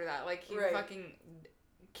 dead after that. Like, he fucking...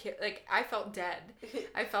 Like, I felt dead.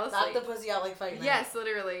 I fell asleep. Not the pussy out, like, fighting. Yes,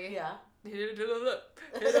 literally. Yeah. No,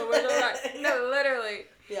 literally.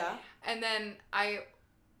 Yeah. And then I,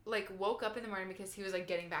 like, woke up in the morning because he was, like,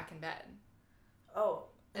 getting back in bed. Oh.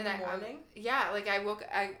 In the morning? Like,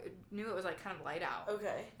 I knew it was, like, kind of light out.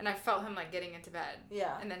 Okay. And I felt him, like, getting into bed.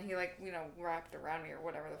 Yeah. And then he, like, wrapped around me or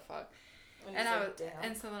whatever the fuck.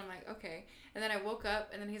 And so then I'm like, okay. And then I woke up,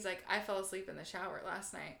 and then he's like, I fell asleep in the shower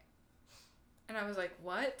last night. And I was like,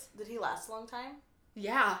 what? Did he last a long time?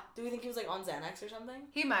 Yeah. Do we think he was, like, on Xanax or something?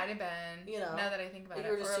 He might have been. Now that I think about it.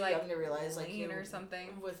 You were just too young to realize, like, he or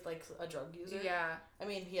something. With, like, a drug user? Yeah. I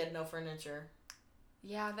mean, he had no furniture.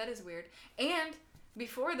 Yeah, that is weird. And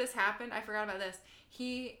before this happened, I forgot about this.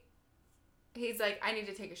 He's like, I need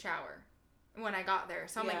to take a shower when I got there.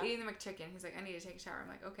 So I'm, like, eating the McChicken. He's like, I need to take a shower. I'm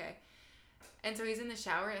like, okay. And so he's in the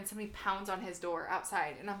shower, and somebody pounds on his door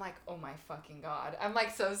outside. And I'm like, oh, my fucking God. I'm,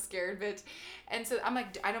 like, so scared, bitch. And so I'm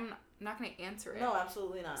like, I'm not going to answer it. No,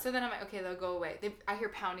 absolutely not. So then I'm like, okay, they'll go away. I hear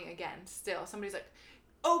pounding again still. Somebody's like,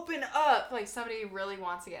 open up. Like, somebody really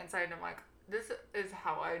wants to get inside. And I'm like, this is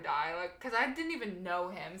how I die. Like, because I didn't even know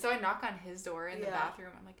him. So I knock on his door in the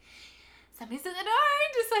bathroom. I'm like, somebody's in the door.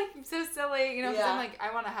 Just, like, so silly. You know, because I'm like,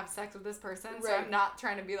 I want to have sex with this person. Right. So I'm not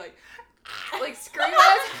trying to be like scream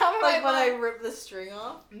at like when I rip the string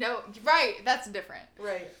off? No, right. That's different.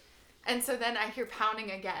 Right. And so then I hear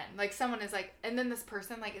pounding again. Like, someone is like, and then this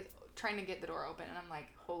person, like, is trying to get the door open. And I'm like,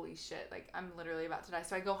 holy shit. Like, I'm literally about to die.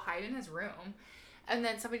 So I go hide in his room. And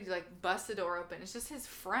then somebody, like, busts the door open. It's just his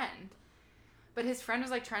friend. But his friend was,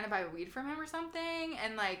 like, trying to buy weed from him or something.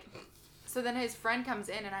 And, like, so then his friend comes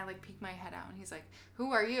in and I, like, peek my head out. And he's like,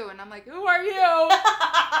 who are you? And I'm like, who are you?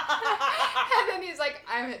 And then he's like,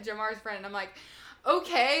 I'm Jamar's friend. And I'm like,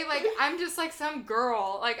 okay, like, I'm just, like, some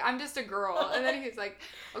girl. Like, I'm just a girl. And then he's like,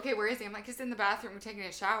 okay, where is he? I'm like, he's in the bathroom taking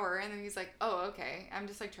a shower. And then he's like, oh, okay. I'm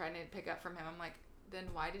just, like, trying to pick up from him. I'm like, then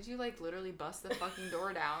why did you, like, literally bust the fucking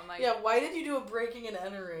door down? Like, yeah, why did you do a breaking and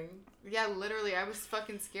entering? Yeah, literally, I was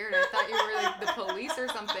fucking scared. I thought you were, like, the police or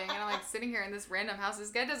something. And I'm, like, sitting here in this random house.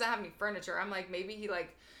 This guy doesn't have any furniture. I'm like, maybe he,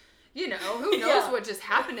 like, you know, who knows what just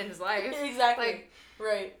happened in his life. Exactly. Like,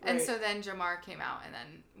 right. And so then Jamar came out, and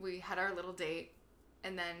then we had our little date.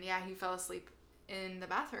 And then, yeah, he fell asleep in the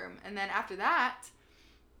bathroom. And then after that,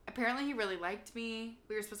 apparently he really liked me.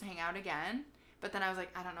 We were supposed to hang out again. But then I was like,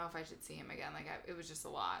 I don't know if I should see him again. Like, it was just a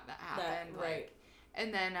lot that happened. Right. Like,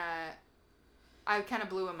 and then I kind of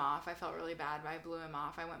blew him off. I felt really bad, but I blew him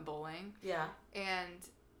off. I went bowling. Yeah. And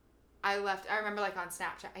I left. I remember, like, on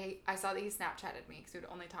Snapchat. I saw that he Snapchatted me because we would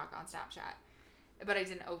only talk on Snapchat. But I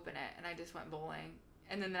didn't open it, and I just went bowling.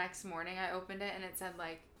 And then the next morning I opened it, and it said,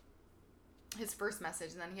 like, his first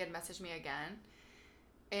message. And then he had messaged me again.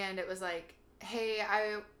 And it was like, hey,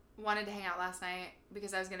 I wanted to hang out last night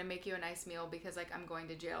because I was going to make you a nice meal because, like, I'm going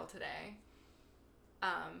to jail today.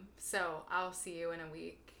 So I'll see you in a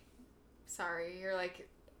week. Sorry. You're like,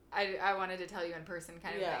 I wanted to tell you in person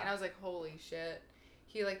kind of thing. And I was like, holy shit.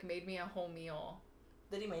 He, like, made me a whole meal.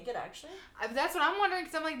 Did he make it actually? That's what I'm wondering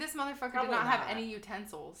because I'm like, this motherfucker probably did not have any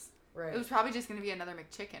utensils. Right. It was probably just going to be another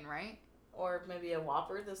McChicken, right? Or maybe a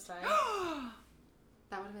Whopper this time.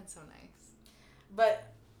 That would have been so nice.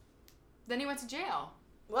 But then he went to jail.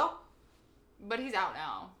 Well, but he's out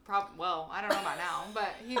now. Well, I don't know about now,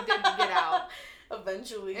 but he did get out.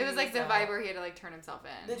 Eventually. It was like the vibe where he had to, like, turn himself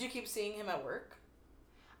in. Did you keep seeing him at work?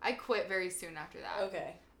 I quit very soon after that.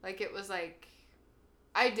 Okay. Like, it was like,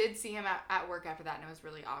 I did see him at work after that, and it was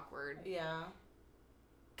really awkward. Yeah.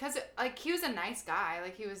 Because, like, he was a nice guy.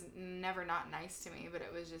 Like, he was never not nice to me, but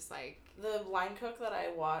it was just, like... The line cook that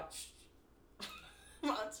I watched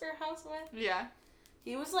Monster House with? Yeah.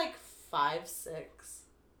 He was, like, 5'6".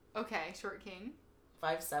 Okay, short king.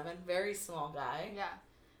 5'7", very small guy. Yeah.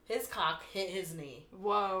 His cock hit his knee.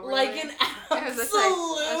 Whoa, really? Like an absolute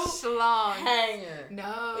a schlong. hanger.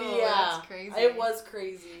 No, yeah, that's crazy. It was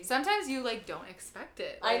crazy. Sometimes you, like, don't expect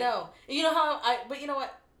it. Like, I know. You know how but you know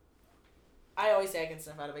what? I always say I can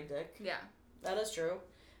sniff out a big dick. Yeah. That is true.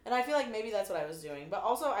 And I feel like maybe that's what I was doing. But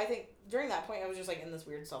also, I think during that point, I was just, like, in this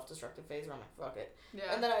weird self-destructive phase where I'm like, fuck it.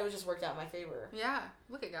 Yeah. And then it was just worked out in my favor. Yeah.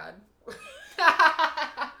 Look at God.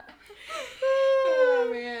 Oh,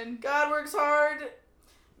 man. God works hard.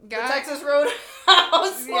 God. The Texas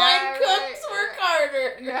Roadhouse line cooks work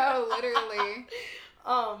harder. No, literally.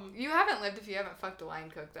 You haven't lived if you haven't fucked a line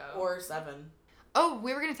cook, though. Or 7. Oh,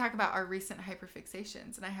 we were going to talk about our recent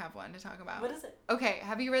hyperfixations, and I have one to talk about. What is it? Okay,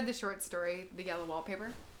 have you read the short story, The Yellow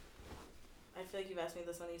Wallpaper? I feel like you've asked me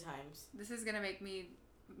this many times. This is going to make me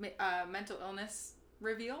mental illness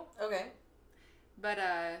reveal. Okay. But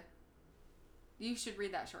you should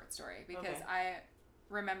read that short story because I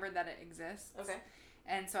remembered that it exists. Okay.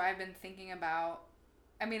 And so I've been thinking about,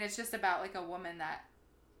 I mean, it's just about, like, a woman that,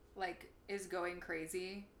 like, is going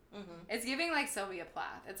crazy. Mm-hmm. It's giving, like, Sylvia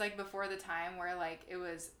Plath. It's, like, before the time where, like, it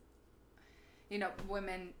was, you know,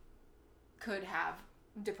 women could have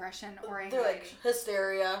depression or anxiety. They're, like,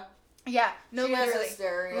 hysteria. Yeah. No, she literally. Has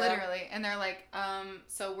hysteria. Literally. And they're like,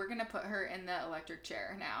 so we're going to put her in the electric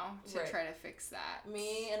chair now to try to fix that.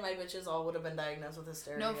 Me and my bitches all would have been diagnosed with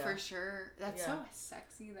hysteria. No, for sure. That's so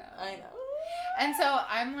sexy, though. I know. And so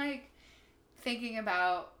I'm, like, thinking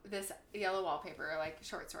about this Yellow Wallpaper, like,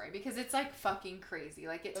 short story because it's, like, fucking crazy.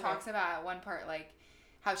 Like, it talks about at one part, like,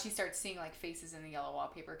 how she starts seeing, like, faces in the yellow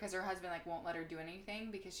wallpaper because her husband, like, won't let her do anything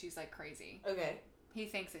because she's, like, crazy. Okay. He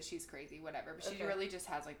thinks that she's crazy, whatever, but she really just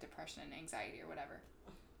has, like, depression and anxiety or whatever.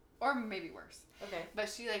 Or maybe worse. Okay. But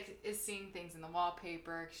she, like, is seeing things in the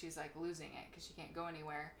wallpaper. She's, like, losing it because she can't go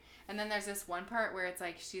anywhere. And then there's this one part where it's,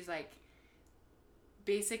 like, she's, like,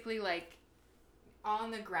 basically, like,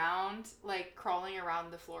 on the ground, like, crawling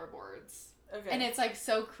around the floorboards. Okay. And it's, like,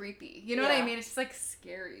 so creepy. You know what I mean? It's just, like,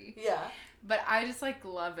 scary. Yeah. But I just, like,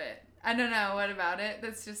 love it. I don't know what about it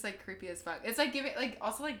that's just, like, creepy as fuck. It's, like, giving, like,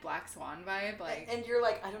 also, like, Black Swan vibe, like... And you're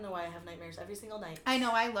like, I don't know why I have nightmares every single night. I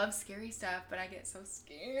know, I love scary stuff, but I get so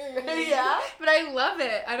scared. Yeah? But I love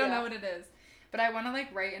it. I don't know what it is. But I want to,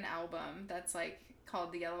 like, write an album that's, like,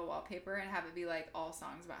 called The Yellow Wallpaper and have it be, like, all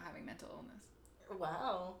songs about having mental illness.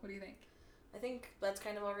 Wow. What do you think? I think that's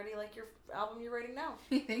kind of already, like, your album you're writing now.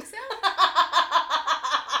 You think so?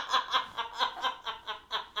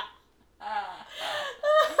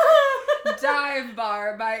 Dive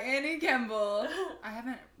Bar by Annie Kimball. I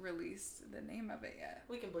haven't released the name of it yet.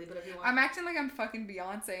 We can bleep it if you want. I'm acting like I'm fucking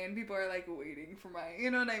Beyonce and people are, like, waiting for my... You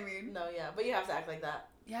know what I mean? No, yeah. But you have to act like that.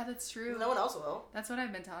 Yeah, that's true. No one else will. That's what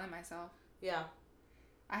I've been telling myself. Yeah.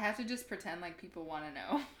 I have to just pretend like people want to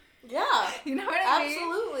know. Yeah. You know what I mean?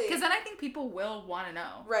 Absolutely. Because then I think people will want to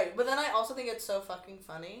know. Right. But then I also think it's so fucking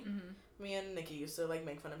funny. Mm-hmm. Me and Nikki used to, like,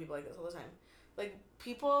 make fun of people like this all the time. Like,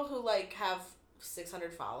 people who, like, have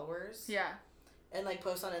 600 followers. Yeah. And, like,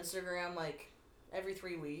 post on Instagram, like, every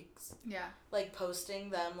 3 weeks. Yeah. Like,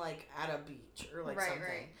 posting them, like, at a beach or, like, something.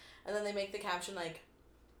 Right. And then they make the caption, like,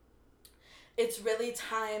 it's really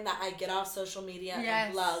time that I get off social media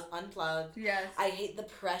and unplug. Yes. I hate the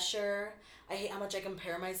pressure. I hate how much I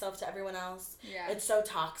compare myself to everyone else. Yeah. It's so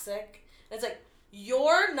toxic. And it's like,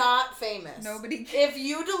 you're not famous. Nobody If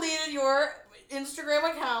you deleted your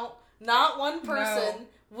Instagram account, not one person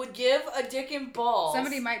would give a dick and balls.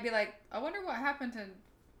 Somebody might be like, I wonder what happened to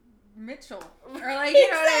Mitchell. Or, like,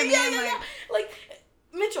 you know what I mean? Yeah. Like,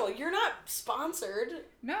 Mitchell, you're not sponsored.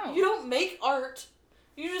 No. You don't make art.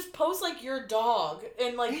 You just post, like, your dog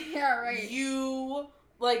and, like, yeah, right. you,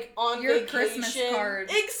 like, on your vacation. Christmas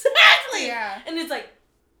card. Exactly! Yeah. And it's like,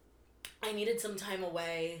 I needed some time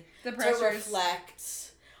away to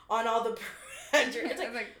reflect on all the pressure. It's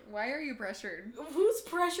like, why are you pressured? Who's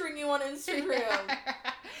pressuring you on Instagram?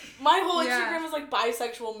 My whole Instagram is, like,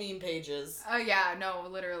 bisexual meme pages. Oh, yeah, no,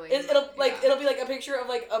 literally. It'll be, like, a picture of,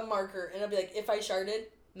 like, a marker, and it'll be like, if I sharded...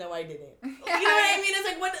 No, I didn't. You know what I mean? It's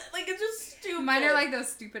like, what? Like, it's just stupid. Mine are like those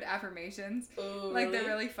stupid affirmations. Oh, like really? the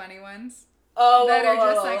really funny ones. Oh, that are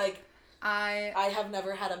just like I have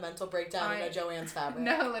never had a mental breakdown in a Joanne's fabric.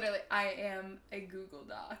 No, literally, I am a Google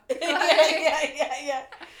Doc. yeah.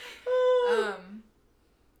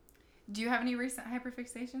 Do you have any recent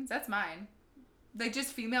hyperfixations? That's mine. Like,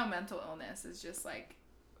 just female mental illness is just like...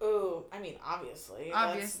 Ooh, I mean, obviously.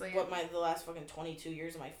 That's what the last fucking 22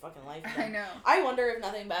 years of my fucking life have been. I know. I wonder if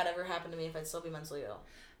nothing bad ever happened to me if I'd still be mentally ill.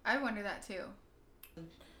 I wonder that too.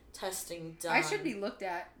 Testing done. I should be looked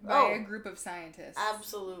at by a group of scientists.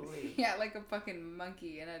 Absolutely. Yeah, like a fucking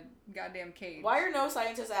monkey in a goddamn cage. Why are no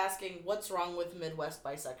scientists asking what's wrong with Midwest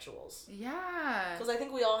bisexuals? Yeah. Because I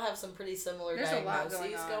think we all have some pretty similar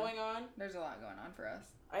diagnoses going on. There's a lot going on for us.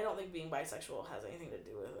 I don't think being bisexual has anything to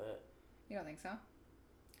do with it. You don't think so?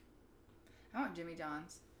 I want Jimmy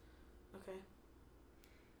John's. Okay.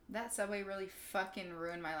 That Subway really fucking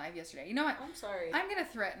ruined my life yesterday. You know what? I'm sorry. I'm going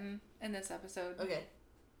to threaten in this episode. Okay.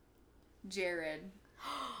 Jared.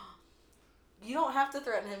 You don't have to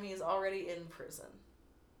threaten him. He's already in prison.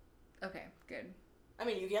 Okay, good. I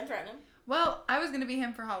mean, you can threaten him. Well, I was going to be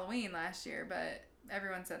him for Halloween last year, but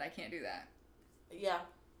everyone said I can't do that. Yeah.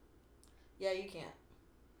 Yeah, you can't.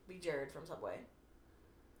 Be Jared from Subway.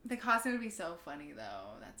 The costume would be so funny,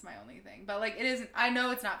 though. That's my only thing. But, like, it isn't... I know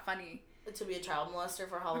it's not funny. To be a child molester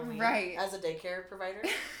for Halloween. Right. As a daycare provider.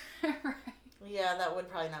 Right. Yeah, that would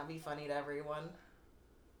probably not be funny to everyone.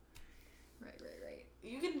 Right.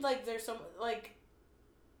 You can, like, there's some, like...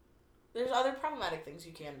 There's other problematic things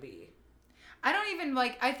you can be. I don't even,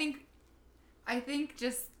 like... I think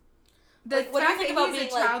just... The like, fact that he's a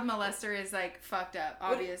child molester is, like, fucked up,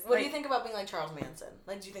 obviously. What do you think about being like Charles Manson?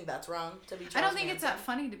 Like, do you think that's wrong to be Charles Manson? I don't think it's that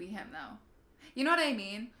funny to be him, though. You know what I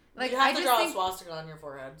mean? Like, you have to draw a swastika on your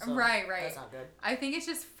forehead, so right. That's not good. I think it's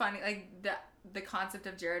just funny, like, the concept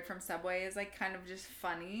of Jared from Subway is, like, kind of just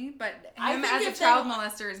funny, but him as a child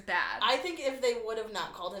molester is bad. I think if they would have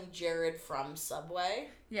not called him Jared from Subway,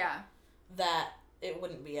 that it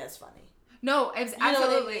wouldn't be as funny. No, it's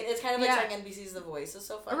absolutely. What I mean? It's kind of like saying NBC's The Voice is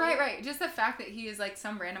so funny. Right. Just the fact that he is like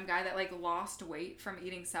some random guy that like lost weight from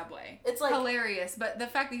eating Subway. It's like hilarious, but the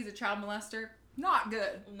fact that he's a child molester, not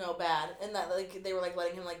good. No, bad. And that like they were like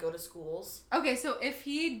letting him like go to schools. Okay, so if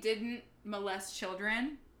he didn't molest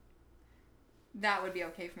children, that would be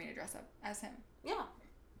okay for me to dress up as him. Yeah.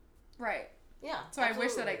 Right. Yeah. So absolutely. I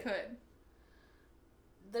wish that I could.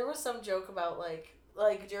 There was some joke about like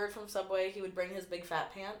Jared from Subway, he would bring his big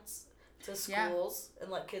fat pants to schools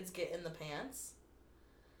and let kids get in the pants.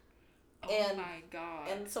 Oh my god.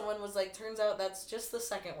 And someone was like, turns out that's just the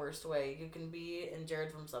second worst way you can be in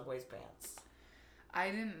Jared from Subway's pants. I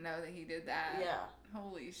didn't know that he did that. Yeah.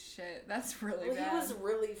 Holy shit. That's really bad. He was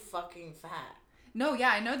really fucking fat. No, yeah,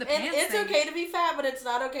 I know the pants it's thing. okay to be fat, but it's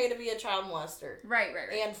not okay to be a child molester. Right.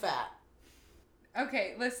 And fat.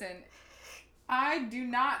 Okay, listen. I do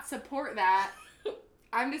not support that.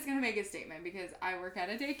 I'm just going to make a statement because I work at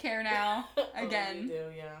a daycare now. Again. Oh, you do,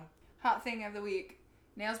 yeah. Hot thing of the week.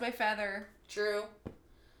 Nails by Feather. True.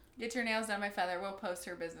 Get your nails done by Feather. We'll post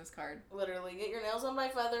her business card. Literally. Get your nails done by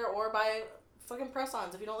Feather or by fucking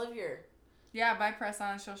press-ons if you don't live here. Yeah, buy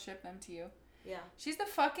press-ons. She'll ship them to you. Yeah. She's the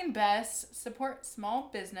fucking best. Support small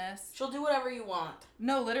business. She'll do whatever you want.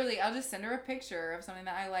 No, literally, I'll just send her a picture of something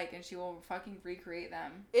that I like and she will fucking recreate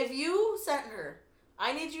them. If you sent her,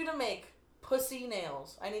 I need you to make pussy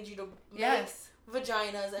nails. I need you to make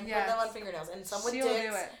vaginas and put them on fingernails. And some with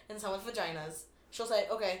dicks and some with vaginas. She'll say,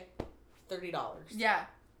 okay, $30. Yeah.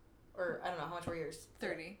 Or, I don't know, how much were yours?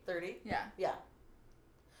 30. 30? Yeah. Yeah.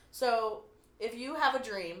 So, if you have a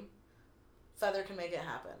dream, Feather can make it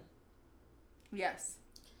happen. Yes.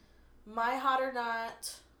 My hot or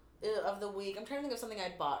not of the week, I'm trying to think of something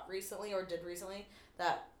I bought recently or did recently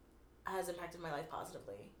that has impacted my life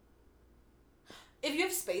positively. If you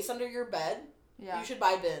have space under your bed, you should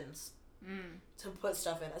buy bins to put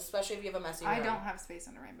stuff in, especially if you have a messy room. I don't have space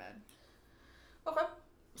under my bed. Okay.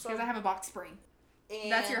 Because I have a box spring.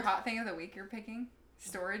 And that's your hot thing of the week you're picking?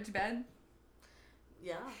 Storage bed?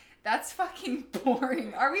 Yeah. That's fucking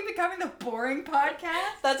boring. Are we becoming the boring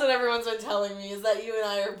podcast? That's what everyone's been telling me, is that you and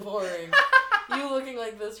I are boring. You looking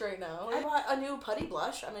like this right now. I bought a new putty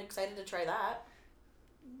blush. I'm excited to try that.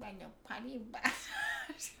 I know putty blush.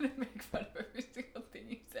 I'm just going to make fun of every single thing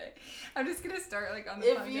you say. I'm just going to start like on the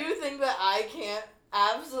podcast. If you think that I can't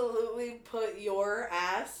absolutely put your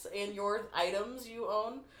ass and your items you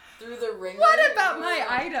own through the ringer. What about my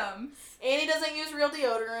items? Annie doesn't use real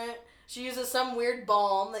deodorant. She uses some weird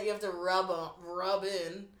balm that you have to rub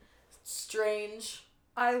in. Strange.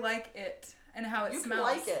 I like it and how it smells. You can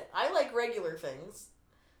like it. I like regular things.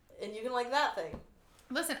 And you can like that thing.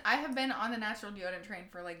 Listen, I have been on the natural deodorant train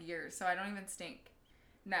for like years, so I don't even stink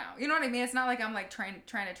now. You know what I mean? It's not like I'm like trying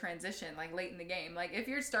to transition like late in the game. Like if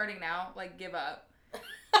you're starting now, like give up.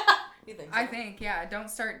 You think so? I think, yeah. Don't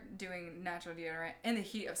start doing natural deodorant in the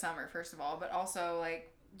heat of summer, first of all, but also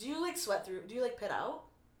like... Do you like sweat through? Do you like pit out?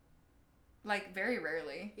 Like very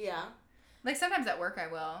rarely. Yeah. Like sometimes at work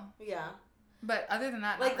I will. Yeah. But other than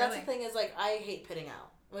that, like not that's really. The thing is like I hate pitting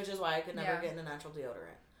out, which is why I could never get into natural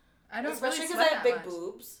deodorant. I don't especially because I have big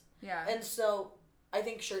boobs. Yeah. And so I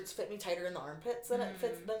think shirts fit me tighter in the armpits than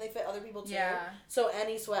than they fit other people too. Yeah. So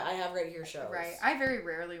any sweat I have right here shows. Right. I very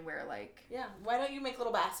rarely wear like... Yeah. Why don't you make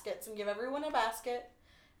little baskets and give everyone a basket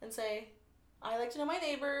and say, I like to know my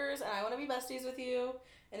neighbors and I want to be besties with you.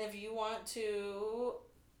 And if you want to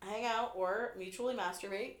hang out or mutually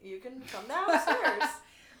masturbate, you can come downstairs.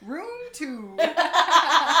 Room 2.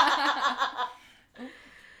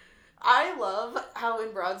 I love how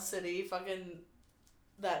in Broad City fucking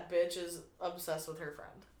that bitch is obsessed with her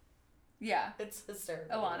friend. Yeah. It's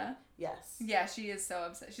hysterical. Alana? Yes. Yeah, she is so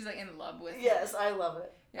upset. She's like in love with Yes, I love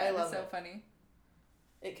it. Yeah, I love it's so funny.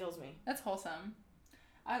 It kills me. That's wholesome.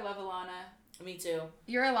 I love Alana. Me too.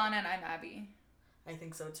 You're Alana and I'm Abby. I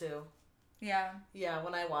think so too. Yeah. Yeah,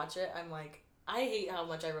 when I watch it, I'm like, I hate how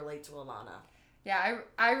much I relate to Alana. Yeah,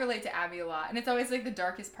 I relate to Abby a lot. And it's always like the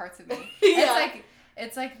darkest parts of me. Yeah.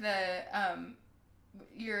 It's like the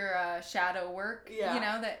your shadow work, you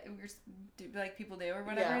know, that like people do or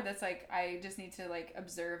whatever. Yeah. That's like I just need to like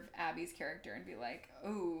observe Abby's character and be like,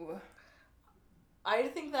 ooh. I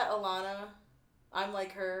think that Alana, I'm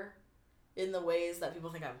like her in the ways that people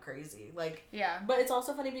think I'm crazy. Like, yeah. But it's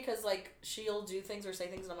also funny because like she'll do things or say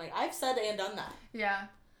things and I'm like, I've said and done that. Yeah.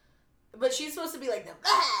 But she's supposed to be like the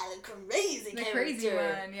crazy character. The crazy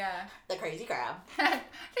one, yeah. The crazy crab. The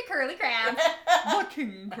curly crab. The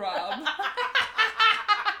king crab.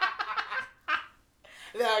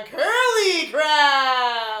 The curly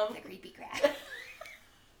crab. The creepy crab.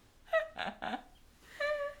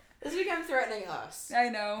 This week I'm threatening us. I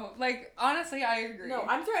know. Like, honestly, I agree. No,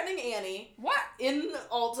 I'm threatening Annie. What? In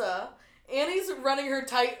Ulta. Annie's running her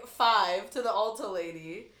tight 5 to the Ulta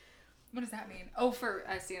lady. What does that mean? Oh, for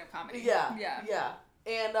stand-up comedy. Yeah. Yeah.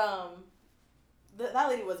 And, that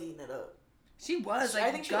lady was eating it up. She was, like,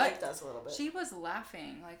 I think she liked us a little bit. She was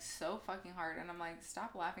laughing, like, so fucking hard. And I'm like,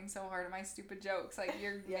 stop laughing so hard at my stupid jokes. Like,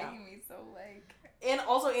 you're making me so, like... And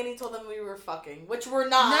also, Annie told them we were fucking, which we're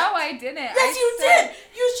not. No, I didn't. Yes, you did!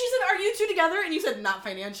 She said, are you two together? And you said, not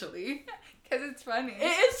financially. Because it's funny.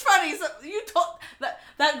 It's funny. So, you told...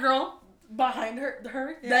 That girl... behind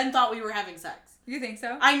her, Yeah. then thought we were having sex. You think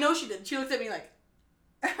so? I know she did. She looked at me like...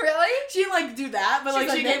 Really? She didn't, like, do that, but, She's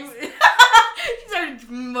like, she like gave... She started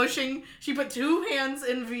mushing. She put 2 hands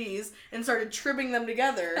in V's and started tribbing them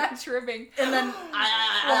together. Tribbing. And then...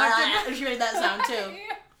 she made that sound, too.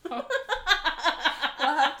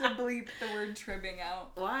 We'll have to bleep the word tribbing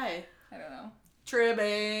out. Why? I don't know.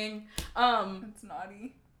 Tribbing. It's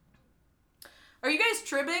naughty. Are you guys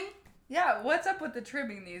tribbing? Yeah, what's up with the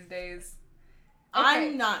tribbing these days? Okay.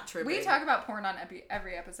 I'm not tribbing. We talk about porn on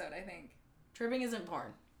every episode, I think. Tribbing isn't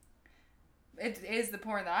porn. It is the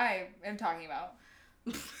porn that I am talking about.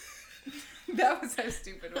 That was so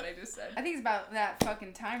stupid what I just said. I think it's about that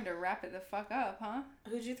fucking time to wrap it the fuck up, huh?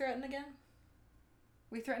 Who'd you threaten again?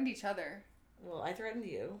 We threatened each other. Well, I threatened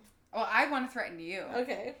you. Well, I want to threaten you.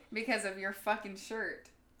 Okay. Because of your fucking shirt.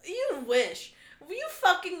 You wish. You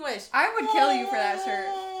fucking wish. I would kill you for that shirt.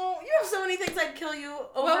 You have so many things I'd kill you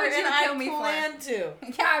over, What would you and kill I me plan to.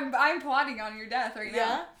 Yeah, I'm plotting on your death right now.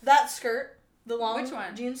 Yeah, that skirt, the long Which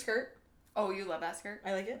one? jean skirt. Oh, you love that skirt?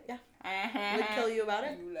 I like it. Yeah. Would kill you about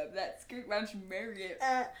it. You love that skirt. Why don't you marry it?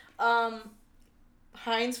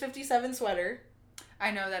 Heinz 57 sweater.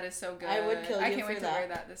 I know that is so good. I would kill you I can't for wait that. to wear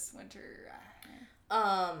that this winter.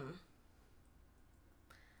 I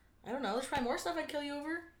don't know. There's probably more stuff I'd kill you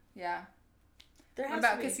over. Yeah. There What has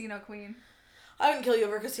about to be. Casino Queen? I wouldn't kill you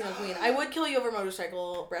over Casino Queen. I would kill you over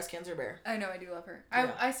Motorcycle Breast Cancer Bear. I know, I do love her.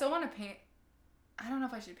 Yeah. I still want to paint. I don't know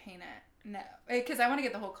if I should paint it. No. Because I want to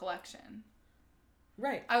get the whole collection.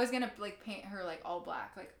 Right. I was going to, like, paint her, like, all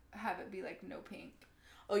black. Like, have it be, like, no pink.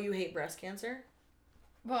 Oh, you hate breast cancer?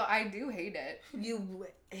 Well, I do hate it. You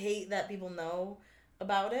hate that people know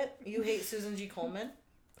about it? You hate Susan G. Coleman?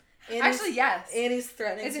 Actually, yes. Annie's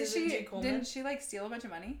threatening Isn't Susan she, G. Coleman. didn't she, like, steal a bunch of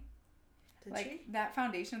money? Did like, she? that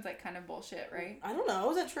foundation's, like, kind of bullshit, right? I don't know.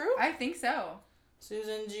 Is that true? I think so.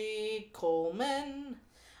 Susan G. Coleman.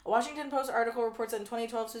 A Washington Post article reports that in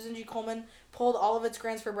 2012, Susan G. Coleman pulled all of its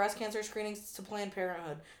grants for breast cancer screenings to Planned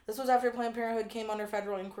Parenthood. This was after Planned Parenthood came under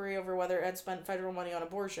federal inquiry over whether it had spent federal money on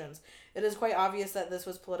abortions. It is quite obvious that this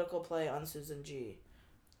was political play on Susan G.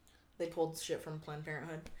 They pulled shit from Planned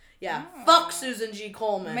Parenthood. Yeah, Oh. fuck Susan G.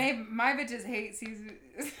 Coleman. My bitches hate Susan.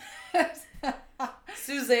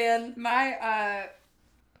 Suzanne. My,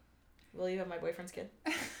 Will you have my boyfriend's kid?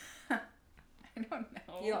 I don't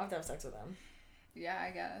know. You don't have to have sex with them. Yeah,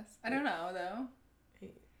 I guess. I don't know, though.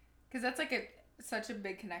 Because that's like such a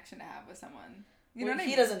big connection to have with someone. You know what I mean?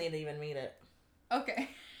 He doesn't need to even meet it. Okay.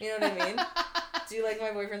 You know what I mean? Do you like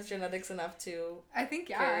my boyfriend's genetics enough to I think,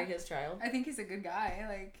 yeah. carry his child? I think he's a good guy.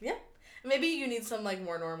 Like, Yeah. Maybe you need some, like,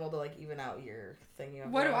 more normal to, like, even out your thing you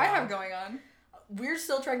have what do going I on. have going on? We're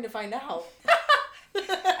still trying to find out.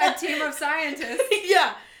 A team of scientists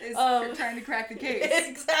Yeah. is trying to crack the case.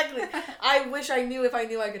 Exactly. I wish I knew if I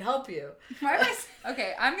knew I could help you. Why am I...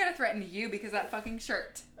 Okay, I'm going to threaten you because of that fucking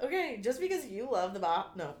shirt. Okay, just because you love the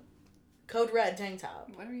Code Red tank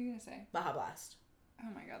top. What are you going to say? Baja Blast. Oh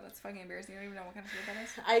my god, that's fucking embarrassing. You don't even know what kind of shirt that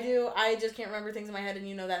is. I do. I just can't remember things in my head, and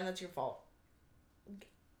you know that, and that's your fault.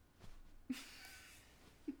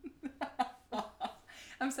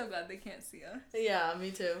 I'm so glad they can't see us. Yeah,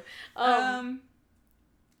 me too.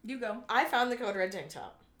 You go. I found the Code Red tank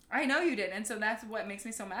top. I know you did, and so that's what makes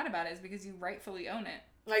me so mad about it is because you rightfully own it.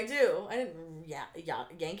 I do. I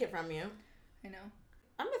didn't yank it from you. I know.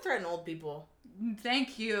 I'm gonna threaten old people.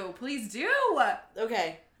 Thank you. Please do.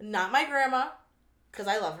 Okay, not my grandma, because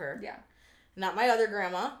I love her. Yeah. Not my other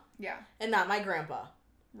grandma. Yeah. And not my grandpa.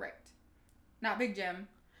 Right. Not Big Jim.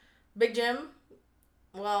 Big Jim?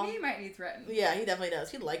 Well, He might need threatened. yeah, he definitely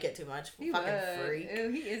does. He'd like it too much. He Fucking would. freak. Ew,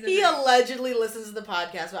 he is. He allegedly listens to the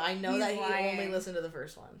podcast, but I know He's that he lying. only listened to the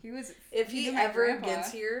first one. He was. If he he's my ever grandpa.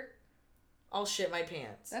 gets here, I'll shit my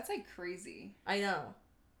pants. That's like crazy. I know.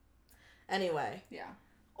 Anyway, Yeah.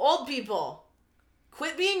 old people,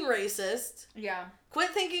 quit being racist. Yeah. Quit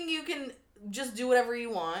thinking you can just do whatever you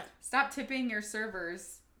want. Stop tipping your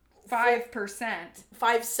servers 5%.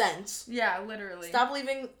 5 cents. Yeah, literally. Stop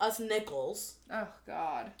leaving us nickels. Oh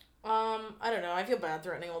God. I don't know. I feel bad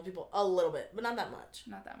threatening old people a little bit, but not that much.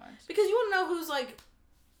 Not that much. Because you want to know who's, like,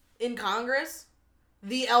 in Congress?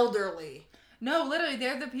 The elderly. No, literally,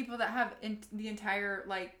 they're the people that have the entire,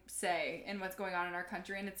 like, say in what's going on in our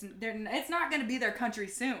country, and it's not going to be their country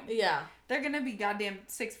soon. Yeah. They're going to be goddamn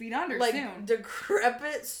 6 feet under Like, soon.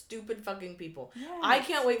 decrepit, stupid fucking people. Yes. I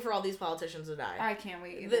can't wait for all these politicians to die. I can't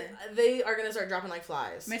wait either. They are going to start dropping like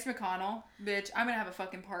flies. Mitch McConnell, bitch, I'm going to have a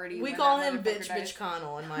fucking party. We when call that him motherfucker Bitch dies.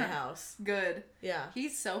 Connell in my house. Good. Yeah.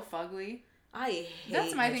 He's so fugly. I hate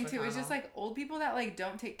That's my Mitch thing too. It's just McConnell. like old people that like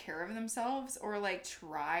don't take care of themselves or like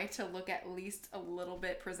try to look at least a little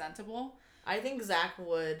bit presentable. I think Zach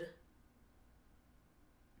would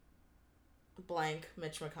blank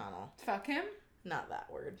Mitch McConnell. Fuck him? Not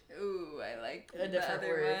that word. Ooh, I like a different other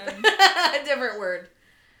word. one. A different word.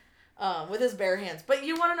 With his bare hands. But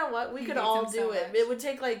you want to know what? We could all do it. It would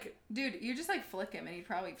take like... Dude, you just like flick him and he'd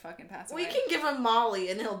probably fucking pass away. We can give him Molly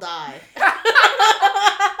and he'll die.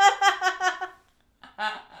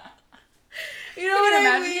 You know what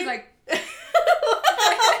I mean? He's like...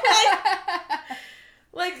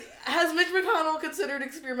 Like, has Mitch McConnell considered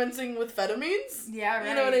experimenting with amphetamines? Yeah, right.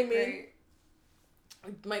 You know what I mean?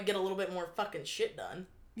 Right. Might get a little bit more fucking shit done.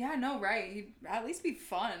 Yeah, no, right. He'd at least be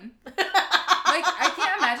fun. Like, I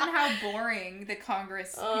can't imagine how boring the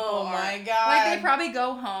Congress people are. Oh my god. Like, they probably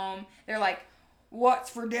go home, they're like, what's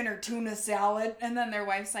for dinner? Tuna salad. And then their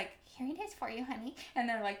wife's like, here it is for you, honey. And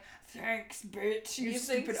they're like, thanks, bitch. You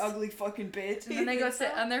stupid, ugly fucking bitch. And then they go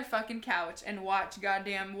sit on their fucking couch and watch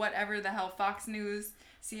goddamn whatever the hell, Fox News,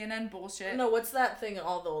 CNN bullshit. No, what's that thing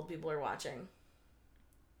all the old people are watching?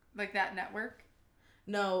 Like that network?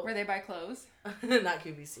 No. Where they buy clothes? Not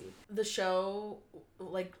QVC. The show,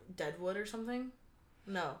 like, Deadwood or something?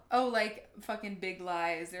 No. Oh, like, fucking Big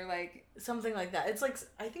Lies. They're like... Something like that. It's like,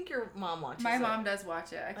 I think your mom watches it. My mom does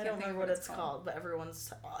watch it. I don't remember what it's called, but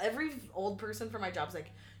every old person for my job's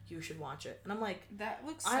like, you should watch it. And I'm like... That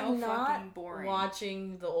looks so I'm not fucking boring.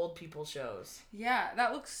 Watching the old people shows. Yeah,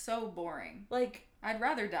 that looks so boring. Like... I'd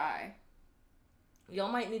rather die.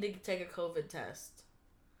 Y'all might need to take a COVID test.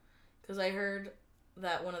 Because I heard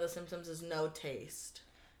that one of the symptoms is no taste.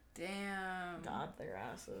 Damn. God, their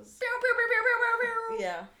asses. Pew, pew, pew, pew, pew, pew.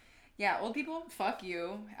 Yeah. Yeah, old people, fuck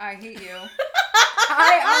you. I hate you.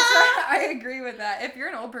 I agree with that. If you're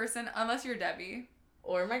an old person, unless you're Debbie.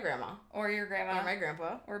 Or my grandma. Or your grandma. Or my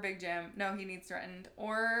grandpa. Or Big Jim. No, he needs threatened.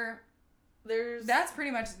 Or... There's... That's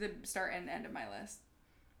pretty much the start and end of my list.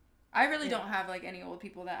 I really don't have, like, any old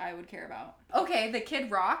people that I would care about. Okay, the Kid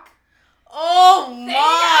Rock. Oh my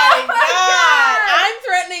god! I'm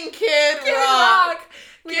threatening Kid Rock.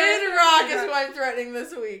 Kid Rock is who I'm threatening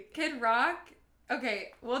this week. Kid Rock?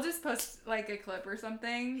 Okay, we'll just post, like, a clip or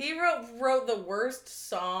something. He wrote the worst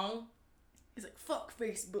song. He's like, fuck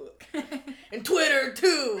Facebook. And Twitter,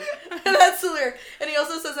 too. And that's the lyric. And he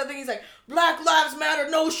also says something, he's like, Black Lives Matter,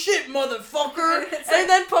 no shit, motherfucker. And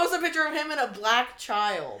then posts a picture of him and a black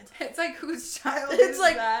child. It's like, whose child is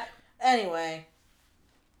that? Anyway.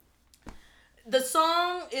 The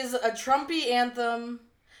song is a Trumpy anthem.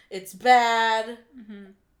 It's bad.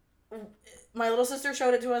 Mm-hmm. My little sister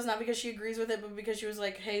showed it to us, not because she agrees with it, but because she was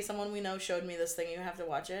like, hey, someone we know showed me this thing, you have to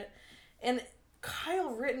watch it. And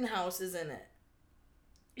Kyle Rittenhouse is in it.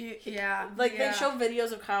 Yeah. Like, they show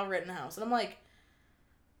videos of Kyle Rittenhouse. And I'm like...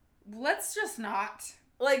 Let's just not.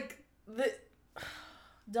 Like,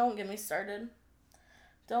 don't get me started.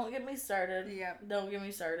 Don't get me started. Yeah. Don't get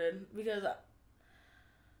me started. Because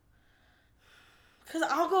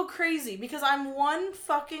I'll go crazy. Because I'm one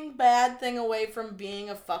fucking bad thing away from being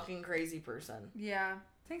a fucking crazy person. Yeah.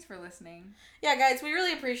 Thanks for listening. Yeah, guys, we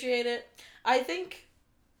really appreciate it. I think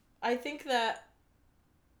that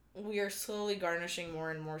we are slowly garnishing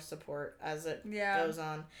more and more support as it goes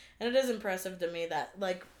on. And it is impressive to me that,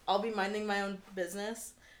 like, I'll be minding my own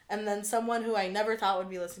business, and then someone who I never thought would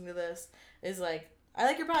be listening to this is like, I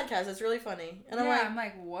like your podcast, it's really funny. And I'm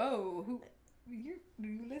like, whoa, do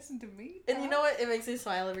you listen to me? And you know what? It makes me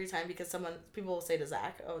smile every time because people will say to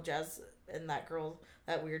Zach, oh, Jazz and that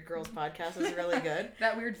weird girl's podcast is really good.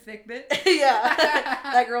 That weird thick bitch? Yeah.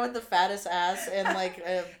 That girl with the fattest ass and, like,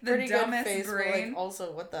 a pretty good face. Brain. But, like,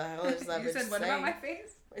 also, what the hell is that bitch saying? You said, what about my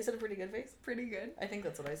face? I said a pretty good face? Pretty good. I think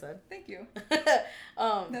that's what I said. Thank you.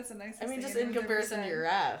 That's a nice. I mean, just in comparison to your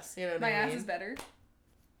ass, you know what I mean? My ass is better.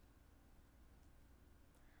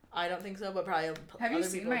 I don't think so, but probably other people do. Have you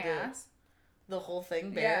seen my ass? The whole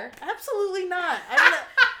thing bare? Yeah. Absolutely not.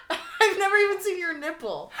 I've never even seen your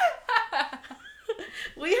nipple.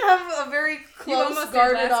 We have a very close,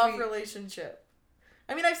 guarded off relationship.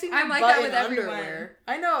 I mean, I've seen your butt in underwear.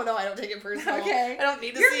 I know. No, I don't take it personal. Okay. I don't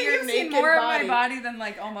need to see your naked body. You've seen more of my body than,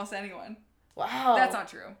 like, almost anyone. Wow. That's not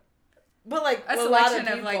true. But, like, a lot of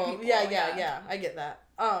people. Like, people. Yeah. I get that.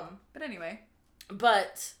 But anyway.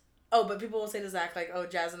 But people will say to Zach, like, oh,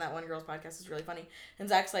 Jazz and that one girl's podcast is really funny. And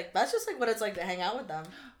Zach's like, that's just, like, what it's like to hang out with them.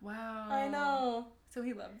 Wow. I know. So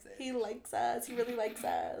he loves it. He likes us. He really likes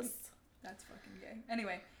us. That's fucking gay.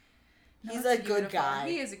 Anyway. He's a good guy.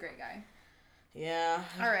 He is a great guy. Yeah.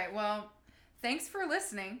 All right. Well, thanks for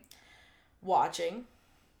listening. Watching.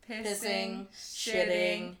 Pissing,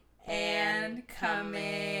 shitting, and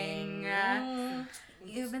coming.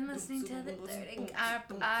 You've been listening to the 30 Hour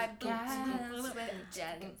Podcast with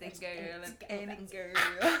Jazzy Girl and Penny Girl.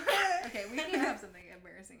 Okay, we can have something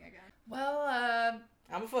embarrassing again. Well,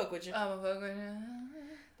 I'ma fuck with you. I'm a fuck with you.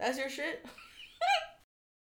 That's your shit?